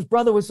Morial, whose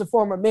brother was the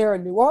former mayor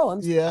of New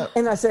Orleans. Yeah.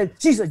 And I said,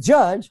 she's a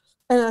judge.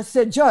 And I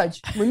said,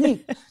 Judge,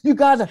 Monique, you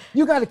gotta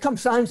come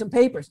sign some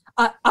papers.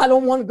 I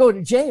don't want to go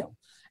to jail.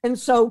 And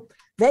so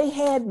they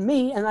had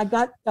me, and I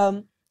got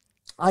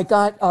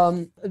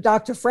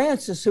Dr.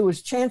 Francis, who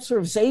was chancellor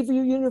of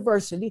Xavier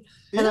University,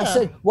 and I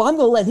said, well, I'm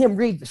going to let him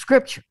read the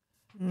scripture.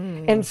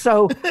 And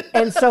so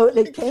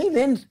they came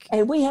in,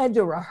 and we had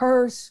to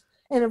rehearse.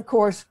 And of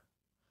course,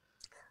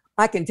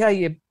 I can tell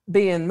you,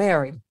 being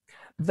married,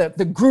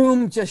 the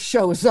groom just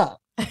shows up.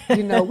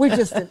 We're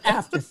just an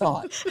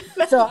afterthought.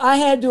 So I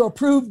had to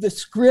approve the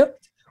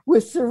script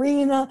with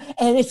Serena,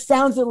 and it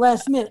sounds at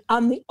last minute.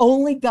 I'm the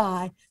only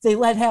guy they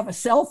let have a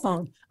cell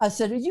phone. I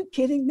said, are you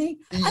kidding me?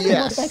 I didn't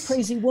want that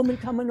crazy woman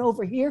coming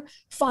over here,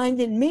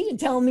 finding me and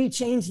telling me to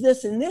change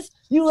this and this.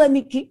 You let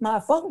me keep my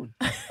phone.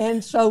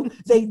 And so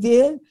they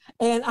did.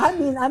 And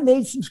I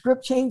made some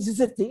script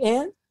changes at the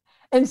end.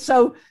 And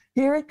so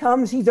here it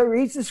comes. He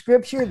reads the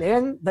scripture,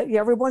 then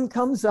everyone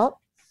comes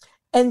up.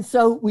 And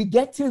so we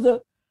get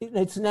to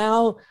it's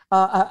now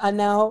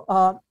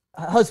a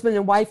husband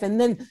and wife, and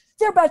then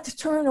they're about to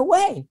turn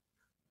away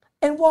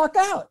and walk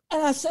out.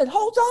 And I said,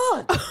 hold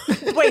on.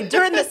 Wait,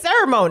 during the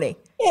ceremony?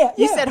 Yeah.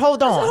 You said,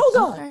 hold on. I said, hold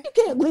on. Okay.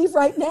 You can't leave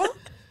right now.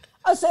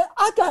 I said,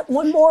 I got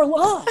one more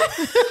line.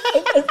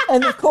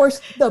 and of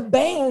course, the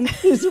band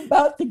is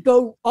about to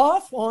go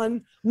off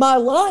on my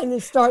line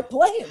and start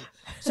playing.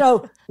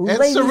 So,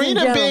 and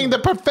Serena, being the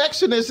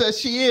perfectionist that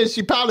she is,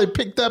 she probably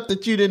picked up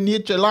that you didn't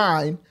hit your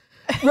line.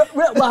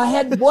 Well, I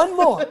had one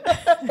more.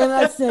 And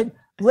I said,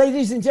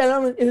 ladies and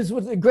gentlemen, it is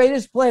with the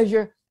greatest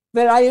pleasure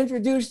that I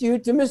introduced you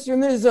to Mr.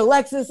 and Mrs.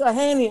 Alexis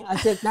Ahania. I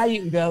said, now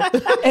you can go.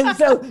 And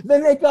so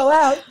then they go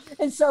out.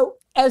 And so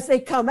as they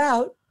come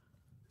out,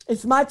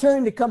 it's my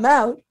turn to come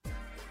out.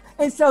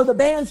 And so the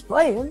band's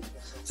playing.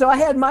 So I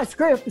had my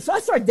script. So I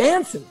start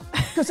dancing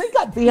because they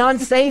got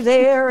Beyonce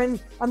there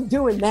and I'm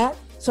doing that.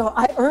 So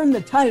I earned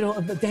the title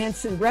of the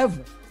Dancing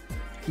Reverend.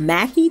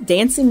 Mackie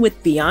dancing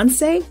with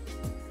Beyonce?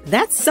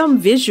 That's some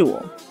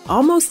visual,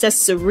 almost as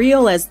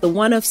surreal as the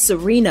one of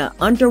Serena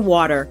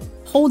underwater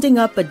holding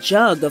up a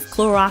jug of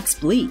Clorox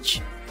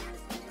bleach.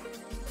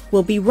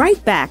 We'll be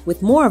right back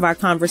with more of our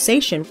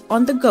conversation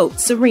on the GOAT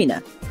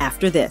Serena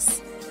after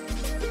this.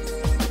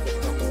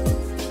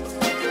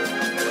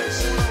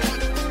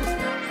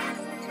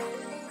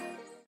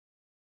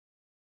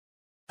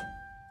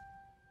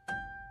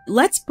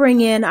 Let's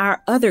bring in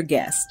our other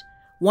guest,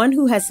 one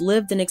who has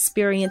lived an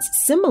experience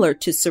similar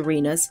to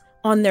Serena's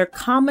on their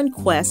common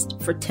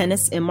quest for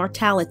tennis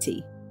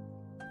immortality.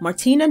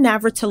 Martina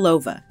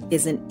Navratilova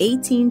is an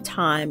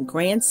 18-time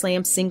Grand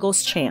Slam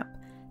singles champ,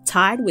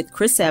 tied with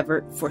Chris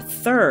Evert for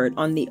third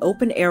on the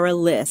Open Era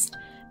list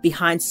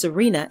behind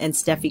Serena and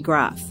Steffi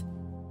Graf.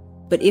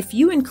 But if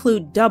you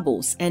include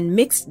doubles and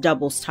mixed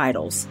doubles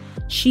titles,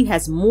 she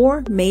has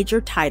more major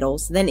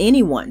titles than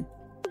anyone.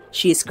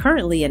 She is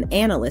currently an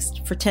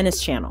analyst for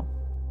Tennis Channel.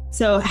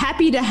 So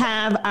happy to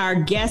have our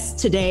guest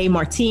today,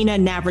 Martina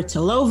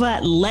Navratilova,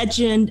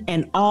 legend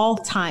and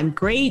all-time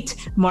great.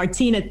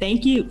 Martina,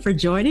 thank you for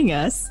joining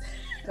us.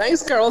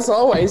 Thanks, girls,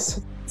 always.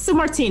 So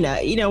Martina,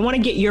 I want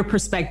to get your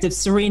perspective.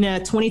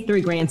 Serena,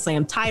 23 Grand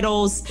Slam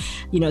titles,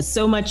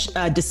 so much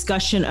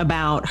discussion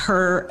about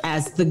her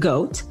as the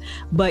GOAT,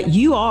 but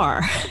you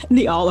are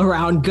the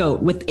all-around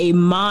GOAT with a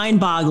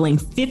mind-boggling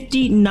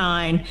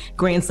 59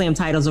 Grand Slam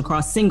titles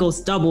across singles,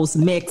 doubles,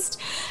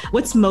 mixed.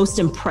 What's most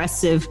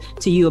impressive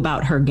to you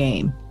about her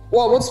game?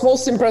 Well, what's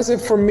most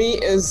impressive for me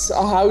is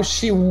how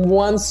she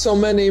won so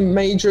many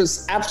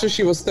majors after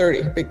she was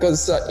 30,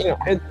 because,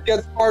 it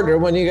gets harder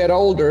when you get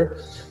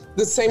older.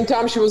 The same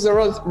time, she was a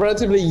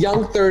relatively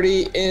young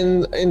 30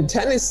 in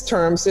tennis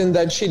terms, in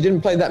that she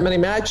didn't play that many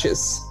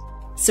matches.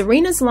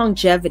 Serena's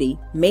longevity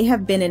may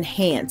have been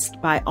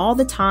enhanced by all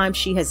the time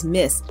she has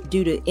missed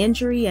due to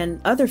injury and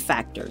other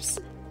factors.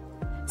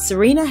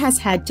 Serena has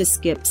had to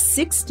skip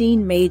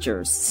 16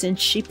 majors since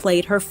she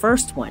played her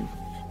first one.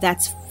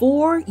 That's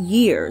 4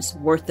 years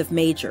worth of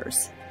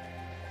majors.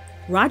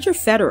 Roger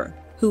Federer,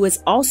 who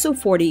is also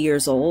 40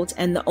 years old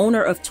and the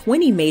owner of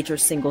 20 major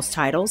singles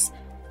titles,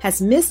 has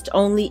missed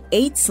only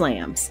 8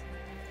 slams,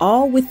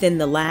 all within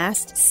the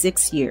last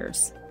 6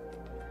 years.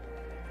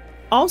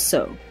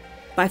 Also,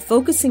 by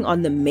focusing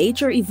on the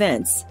major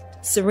events,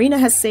 Serena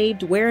has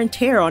saved wear and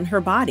tear on her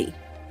body.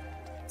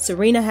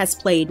 Serena has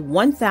played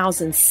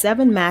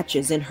 1,007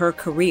 matches in her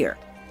career.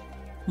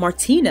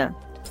 Martina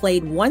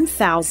played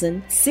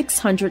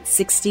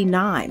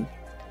 1,669.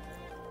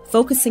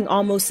 Focusing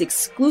almost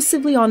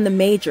exclusively on the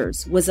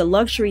majors was a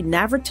luxury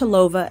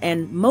Navratilova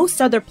and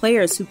most other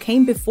players who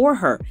came before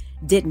her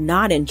did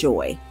not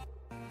enjoy.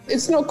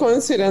 It's no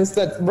coincidence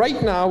that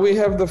right now we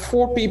have the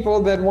 4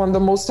 people that won the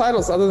most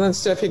titles other than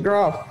Steffi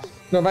Graf.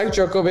 Novak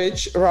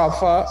Djokovic,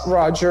 Rafa,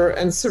 Roger,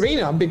 and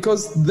Serena,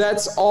 because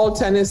that's all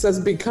tennis has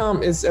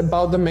become, is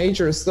about the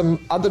majors. The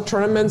other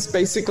tournaments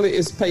basically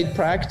is paid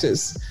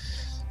practice.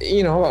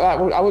 You know,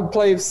 I would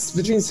play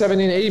between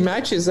 70 and 80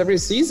 matches every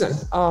season,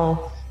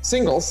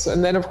 singles.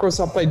 And then, of course,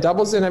 I'll play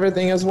doubles and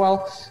everything as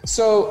well.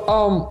 So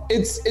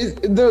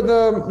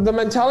the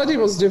mentality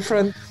was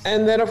different.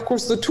 And then, of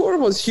course, the tour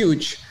was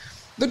huge.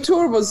 The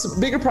tour was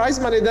bigger prize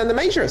money than the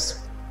majors.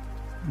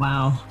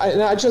 Wow.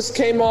 I just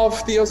came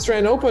off the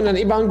Australian Open, and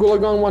Ivan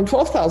Gulagon won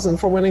 $12,000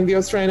 for winning the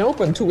Australian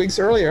Open 2 weeks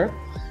earlier.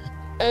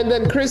 And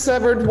then Chris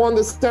Evert won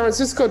the San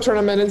Francisco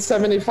tournament in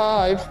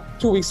 75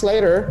 2 weeks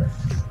later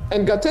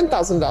and got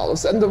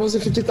 $10,000. And there was a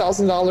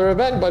 $50,000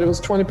 event, but it was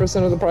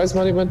 20% of the prize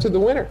money went to the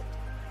winner.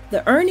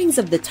 The earnings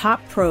of the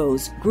top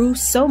pros grew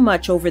so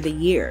much over the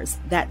years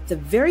that the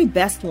very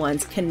best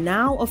ones can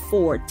now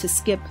afford to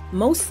skip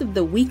most of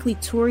the weekly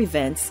tour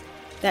events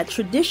that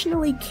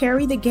traditionally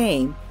carry the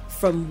game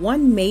from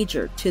one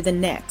major to the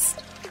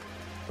next.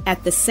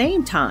 At the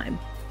same time,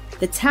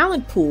 the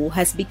talent pool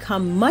has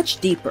become much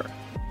deeper,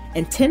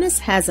 and tennis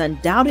has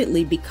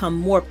undoubtedly become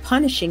more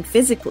punishing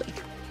physically.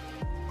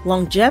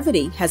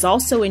 Longevity has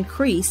also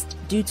increased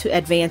due to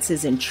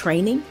advances in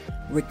training,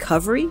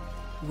 recovery,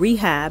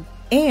 rehab,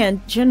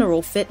 and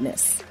general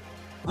fitness.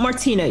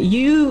 Martina,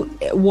 you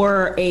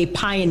were a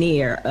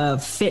pioneer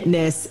of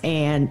fitness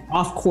and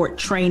off-court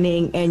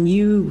training, and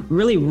you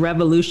really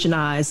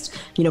revolutionized,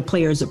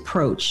 players'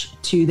 approach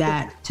to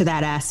that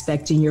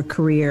aspect in your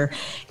career.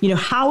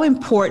 How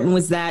important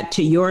was that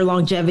to your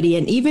longevity?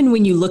 And even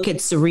when you look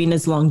at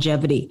Serena's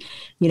longevity,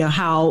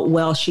 how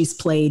well she's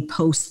played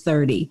post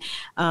 30,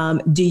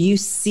 do you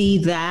see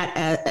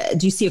that?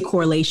 Do you see a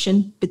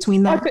correlation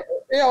between that?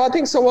 I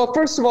think so. Well,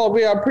 first of all,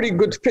 we are a pretty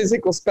good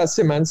physical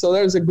specimen, so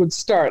there's a good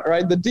start,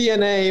 right? The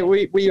DNA,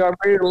 we are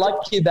very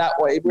lucky that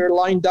way. We're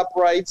lined up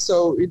right,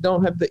 so we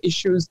don't have the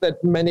issues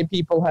that many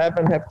people have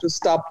and have to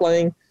stop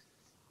playing.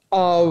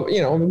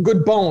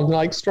 Good bone,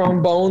 like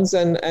strong bones,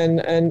 and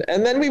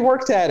then we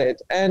worked at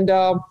it. And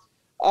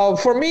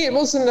for me, it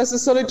wasn't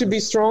necessarily to be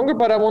stronger,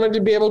 but I wanted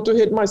to be able to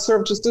hit my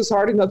serve just as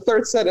hard in the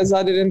third set as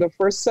I did in the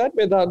first set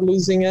without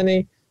losing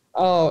any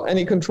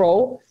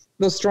control.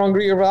 The stronger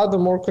you're out, the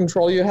more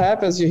control you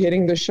have as you're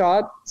hitting the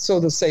shot,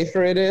 so the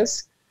safer it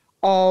is.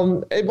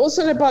 It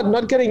wasn't about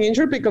not getting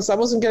injured, because I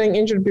wasn't getting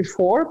injured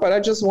before, but I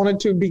just wanted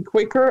to be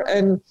quicker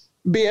and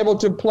be able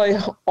to play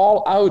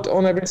all out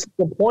on every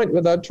single point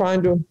without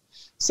trying to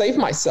save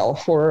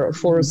myself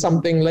for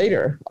something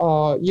later,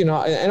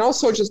 and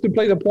also just to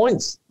play the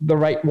points the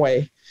right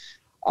way.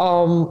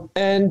 But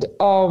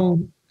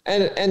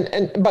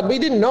we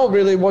didn't know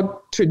really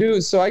what to do.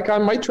 So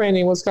my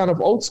training was kind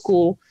of old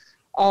school.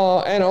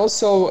 And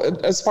also,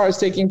 as far as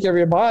taking care of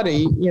your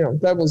body,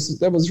 that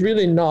was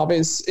really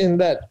novice, in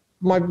that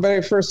my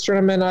very first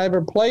tournament I ever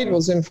played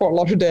was in Fort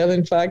Lauderdale,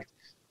 in fact.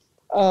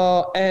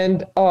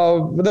 And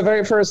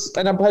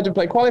I had to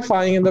play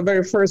qualifying. In the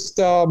very first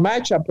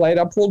match I played,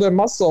 I pulled a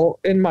muscle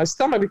in my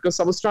stomach because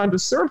I was trying to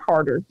serve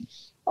harder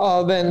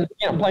than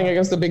playing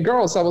against the big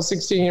girls. I was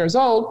 16 years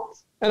old,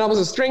 and I was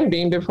a string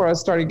bean before I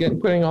started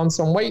putting on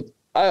some weight.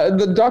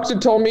 The doctor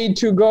told me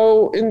to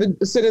go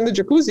sit in the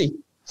jacuzzi.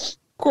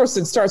 Of course,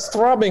 it starts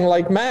throbbing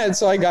like mad,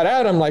 so I got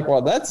out. I'm like,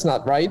 well, that's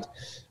not right.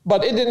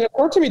 But it didn't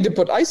occur to me to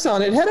put ice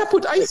on it. Had I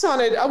put ice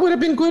on it, I would have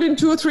been good in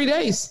 2 or 3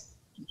 days.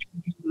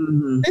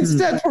 Mm-hmm.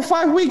 Instead, for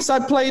 5 weeks, I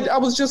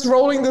was just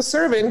rolling the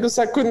serve in because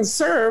I couldn't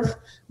serve.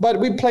 But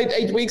we played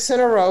 8 weeks in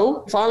a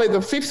row. Finally, the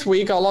 5th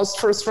week, I lost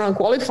first round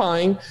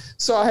qualifying.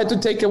 So I had to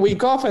take a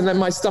week off, and then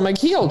my stomach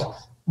healed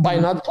by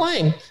not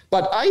playing.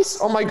 But ice,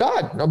 oh my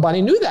God,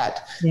 nobody knew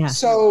that. Yeah.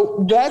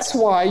 So that's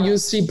why you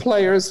see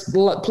players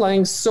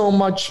playing so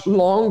much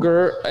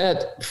longer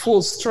at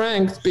full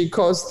strength,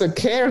 because the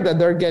care that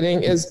they're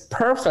getting is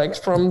perfect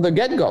from the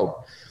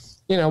get-go.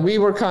 We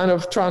were kind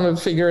of trying to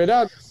figure it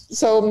out.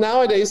 So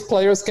nowadays,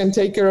 players can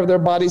take care of their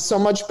bodies so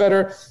much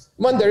better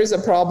when there is a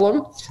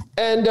problem.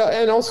 And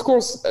of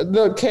course,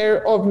 the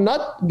care of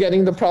not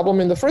getting the problem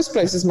in the first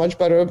place is much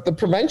better. The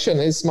prevention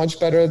is much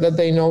better, that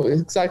they know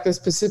exactly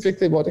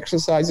specifically what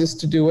exercises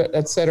to do,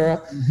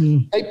 etc.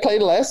 Mm-hmm. They play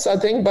less, I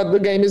think, but the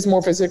game is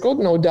more physical,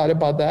 no doubt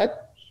about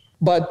that.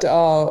 But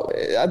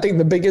I think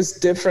the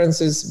biggest difference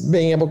is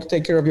being able to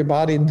take care of your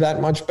body that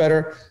much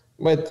better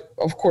with,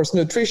 of course,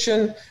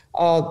 nutrition,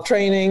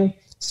 training,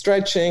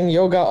 stretching,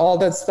 yoga, all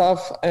that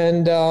stuff,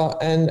 and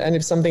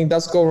if something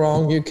does go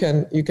wrong, you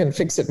can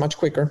fix it much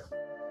quicker.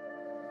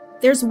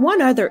 There's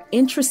one other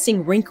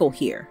interesting wrinkle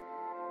here.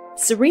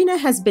 Serena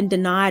has been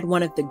denied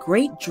one of the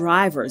great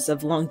drivers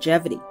of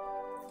longevity: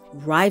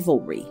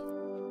 rivalry.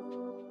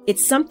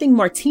 It's something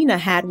Martina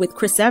had with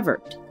Chris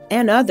Evert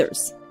and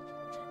others,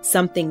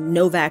 something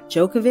Novak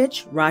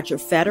Djokovic, Roger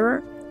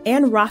Federer,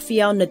 and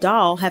Rafael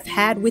Nadal have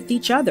had with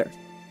each other.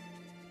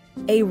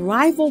 A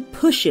rival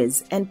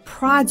pushes and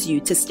prods you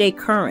to stay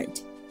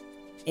current.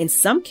 In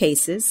some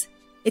cases,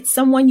 it's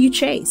someone you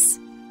chase.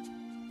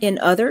 In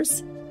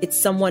others, it's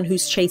someone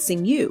who's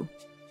chasing you.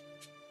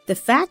 The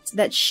fact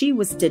that she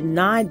was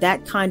denied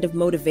that kind of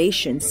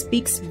motivation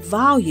speaks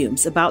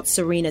volumes about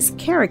Serena's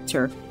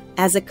character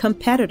as a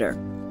competitor.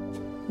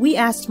 We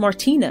asked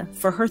Martina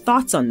for her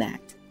thoughts on that.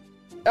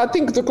 I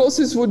think the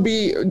closest would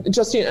be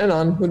Justine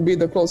Henin would be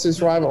the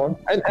closest rival.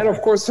 And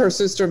of course her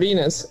sister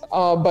Venus.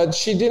 But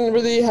she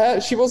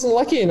wasn't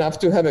lucky enough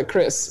to have a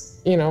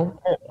Chris,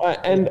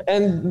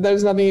 and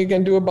there's nothing you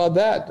can do about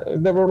that.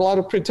 There were a lot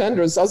of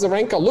pretenders.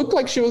 Azarenka looked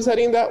like she was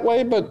heading that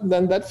way, but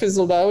then that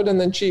fizzled out, and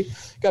then she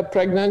got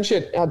pregnant. She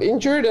got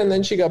injured, and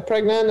then she got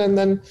pregnant, and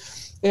then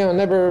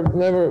never,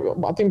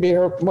 I think beat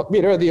her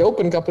at the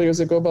Open a couple of years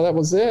ago, but that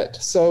was it.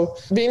 So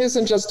Venus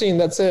and Justine,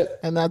 that's it.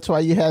 And that's why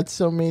you had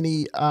so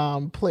many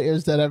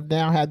players that have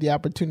now had the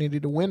opportunity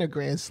to win a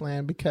Grand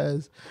Slam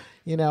because,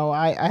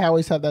 I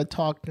always have that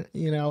talk,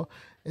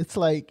 it's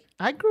like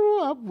I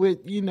grew up with,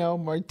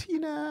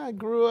 Martina, I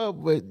grew up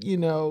with,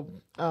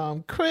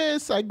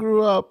 Chris, I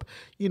grew up,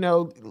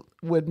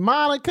 with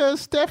Monica,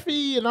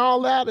 Steffi and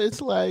all that. It's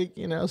like,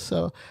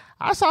 so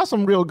I saw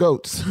some real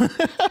goats.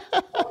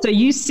 So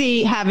you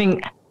see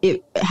having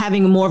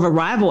more of a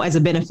rival as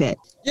a benefit.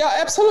 Yeah,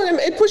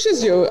 absolutely. It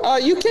pushes you.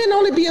 You can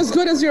only be as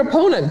good as your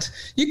opponent.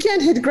 You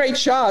can't hit great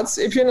shots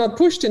if you're not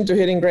pushed into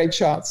hitting great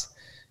shots.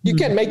 You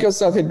can't make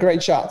yourself hit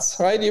great shots,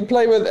 right? You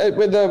play with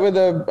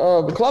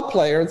a club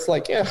player. It's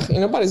like,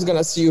 nobody's going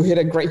to see you hit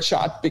a great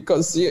shot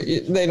because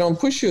they don't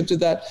push you to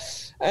that.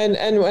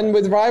 And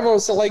with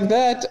rivals like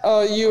that,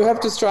 you have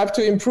to strive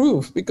to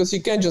improve because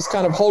you can't just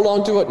kind of hold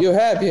on to what you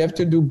have. You have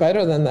to do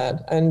better than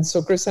that. And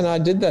so Chris and I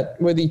did that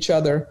with each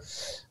other.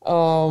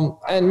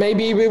 And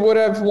maybe we would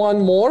have won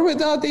more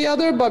without the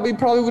other, but we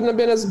probably wouldn't have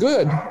been as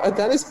good a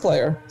tennis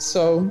player.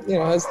 So,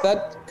 it's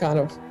that kind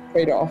of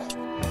trade-off.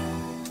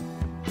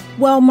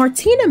 Well,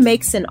 Martina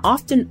makes an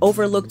often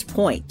overlooked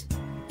point,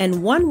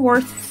 and one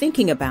worth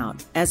thinking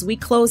about as we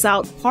close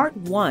out part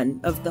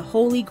 1 of the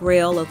Holy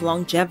Grail of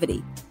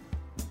longevity.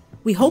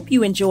 We hope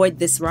you enjoyed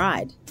this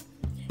ride.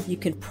 You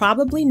can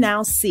probably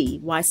now see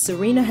why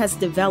Serena has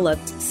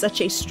developed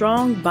such a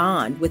strong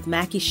bond with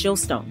Mackie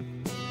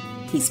Shilstone.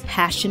 He's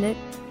passionate,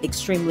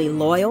 extremely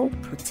loyal,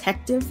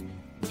 protective,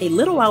 a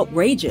little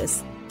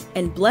outrageous,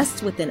 and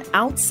blessed with an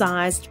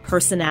outsized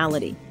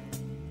personality.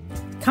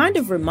 Kind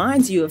of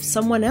reminds you of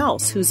someone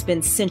else who's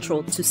been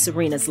central to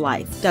Serena's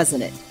life,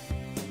 doesn't it?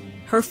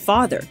 Her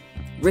father,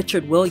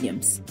 Richard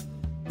Williams.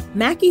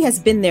 Mackie has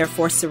been there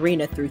for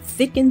Serena through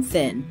thick and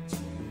thin.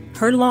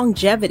 Her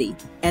longevity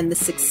and the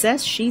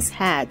success she's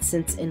had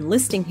since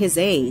enlisting his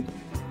aid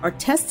are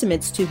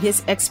testaments to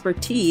his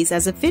expertise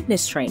as a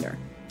fitness trainer.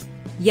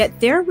 Yet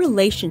their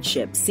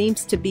relationship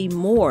seems to be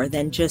more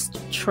than just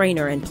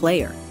trainer and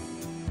player.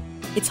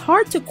 It's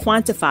hard to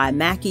quantify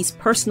Mackie's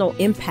personal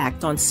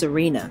impact on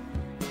Serena,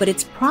 but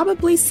it's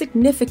probably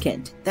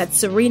significant that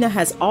Serena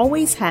has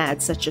always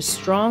had such a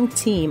strong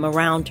team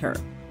around her.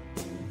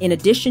 In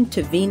addition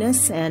to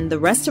Venus and the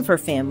rest of her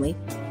family,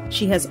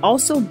 she has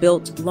also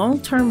built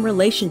long-term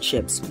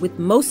relationships with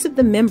most of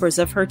the members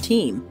of her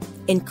team,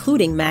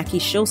 including Mackie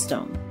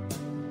Shilstone.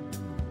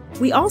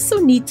 We also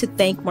need to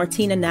thank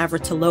Martina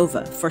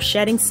Navratilova for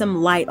shedding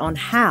some light on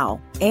how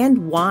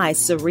and why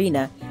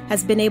Serena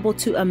has been able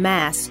to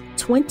amass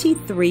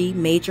 23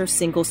 major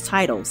singles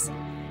titles,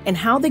 and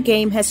how the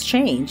game has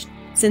changed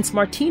since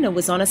Martina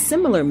was on a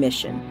similar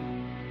mission.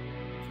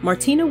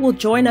 Martina will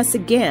join us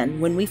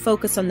again when we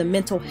focus on the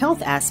mental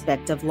health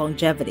aspect of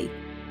longevity.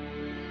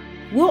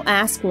 We'll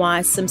ask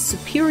why some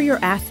superior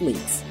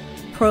athletes,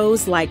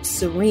 pros like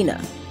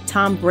Serena,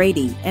 Tom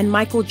Brady, and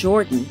Michael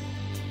Jordan,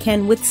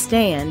 can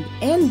withstand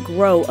and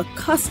grow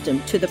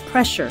accustomed to the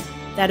pressure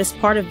that is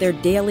part of their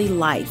daily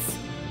life.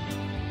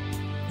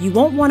 You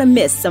won't want to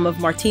miss some of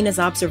Martina's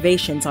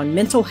observations on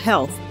mental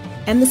health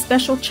and the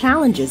special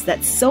challenges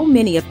that so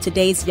many of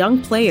today's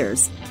young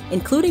players,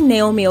 including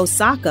Naomi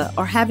Osaka,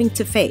 are having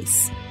to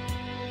face.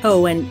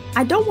 Oh, and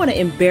I don't want to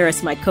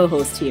embarrass my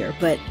co-host here,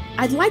 but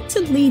I'd like to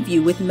leave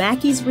you with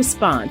Mackie's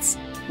response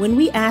when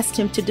we asked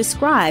him to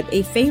describe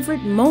a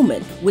favorite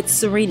moment with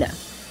Serena.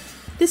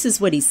 This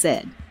is what he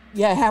said.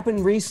 Yeah, it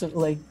happened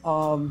recently.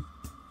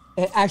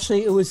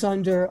 Actually, it was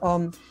under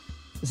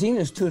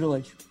Zena's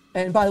tutelage.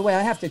 And by the way,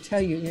 I have to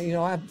tell you,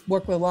 I've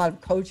worked with a lot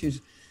of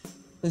coaches.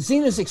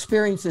 Zena's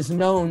experience is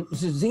known.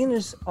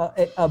 Zena's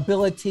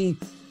ability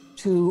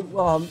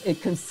to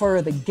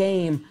confer the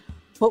game.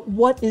 But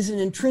what is an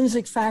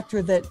intrinsic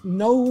factor that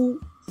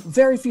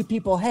very few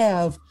people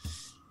have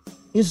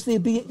is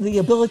the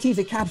ability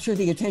to capture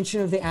the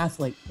attention of the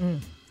athlete,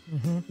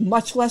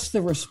 much less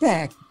the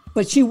respect.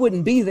 But she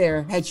wouldn't be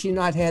there had she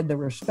not had the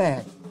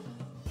respect.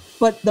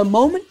 But the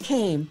moment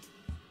came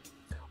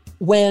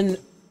when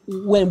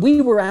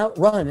we were out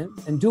running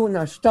and doing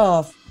our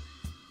stuff,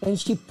 and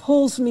she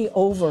pulls me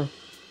over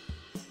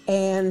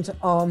and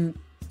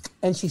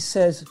she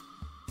says,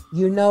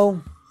 You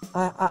know,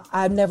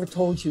 I've never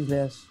told you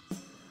this,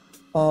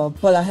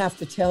 but I have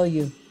to tell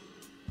you,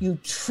 you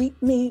treat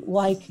me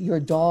like your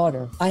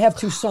daughter. I have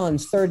 2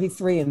 sons,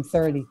 33 and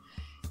 30,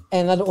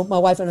 and my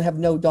wife and I have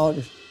no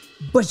daughters.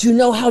 But you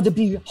know how to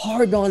be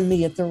hard on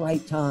me at the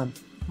right time.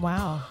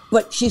 Wow.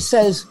 But she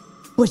says,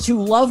 but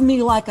you love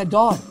me like a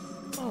daughter.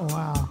 Oh,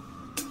 wow.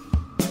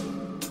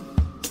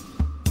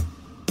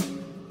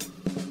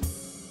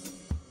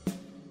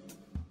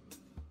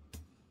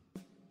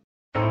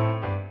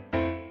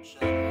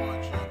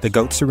 The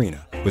GOAT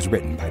Serena was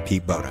written by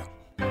Pete Boda.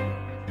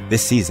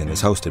 This season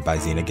is hosted by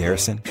Zena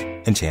Garrison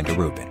and Chanda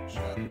Rubin.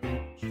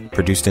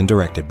 Produced and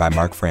directed by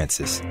Mark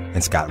Francis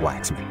and Scott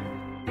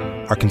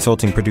Waxman. Our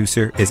consulting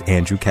producer is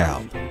Andrew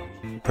Kalb.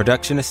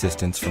 Production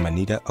assistance from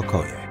Anita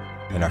Okoye,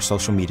 and our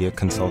social media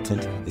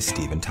consultant is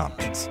Stephen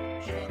Tompkins.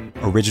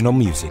 Original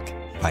music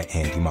by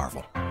Andy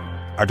Marvel.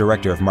 Our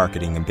director of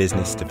marketing and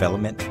business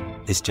development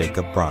is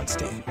Jacob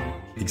Bronstein.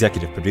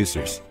 Executive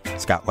producers,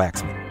 Scott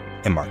Waxman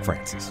and Mark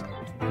Francis.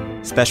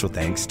 Special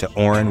thanks to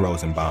Oren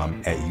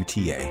Rosenbaum at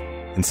UTA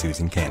and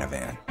Susan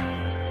Canavan.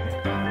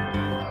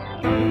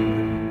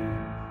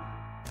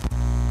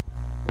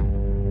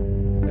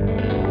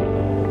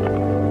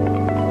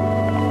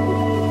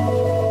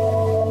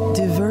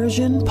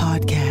 Diversion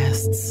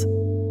Podcasts.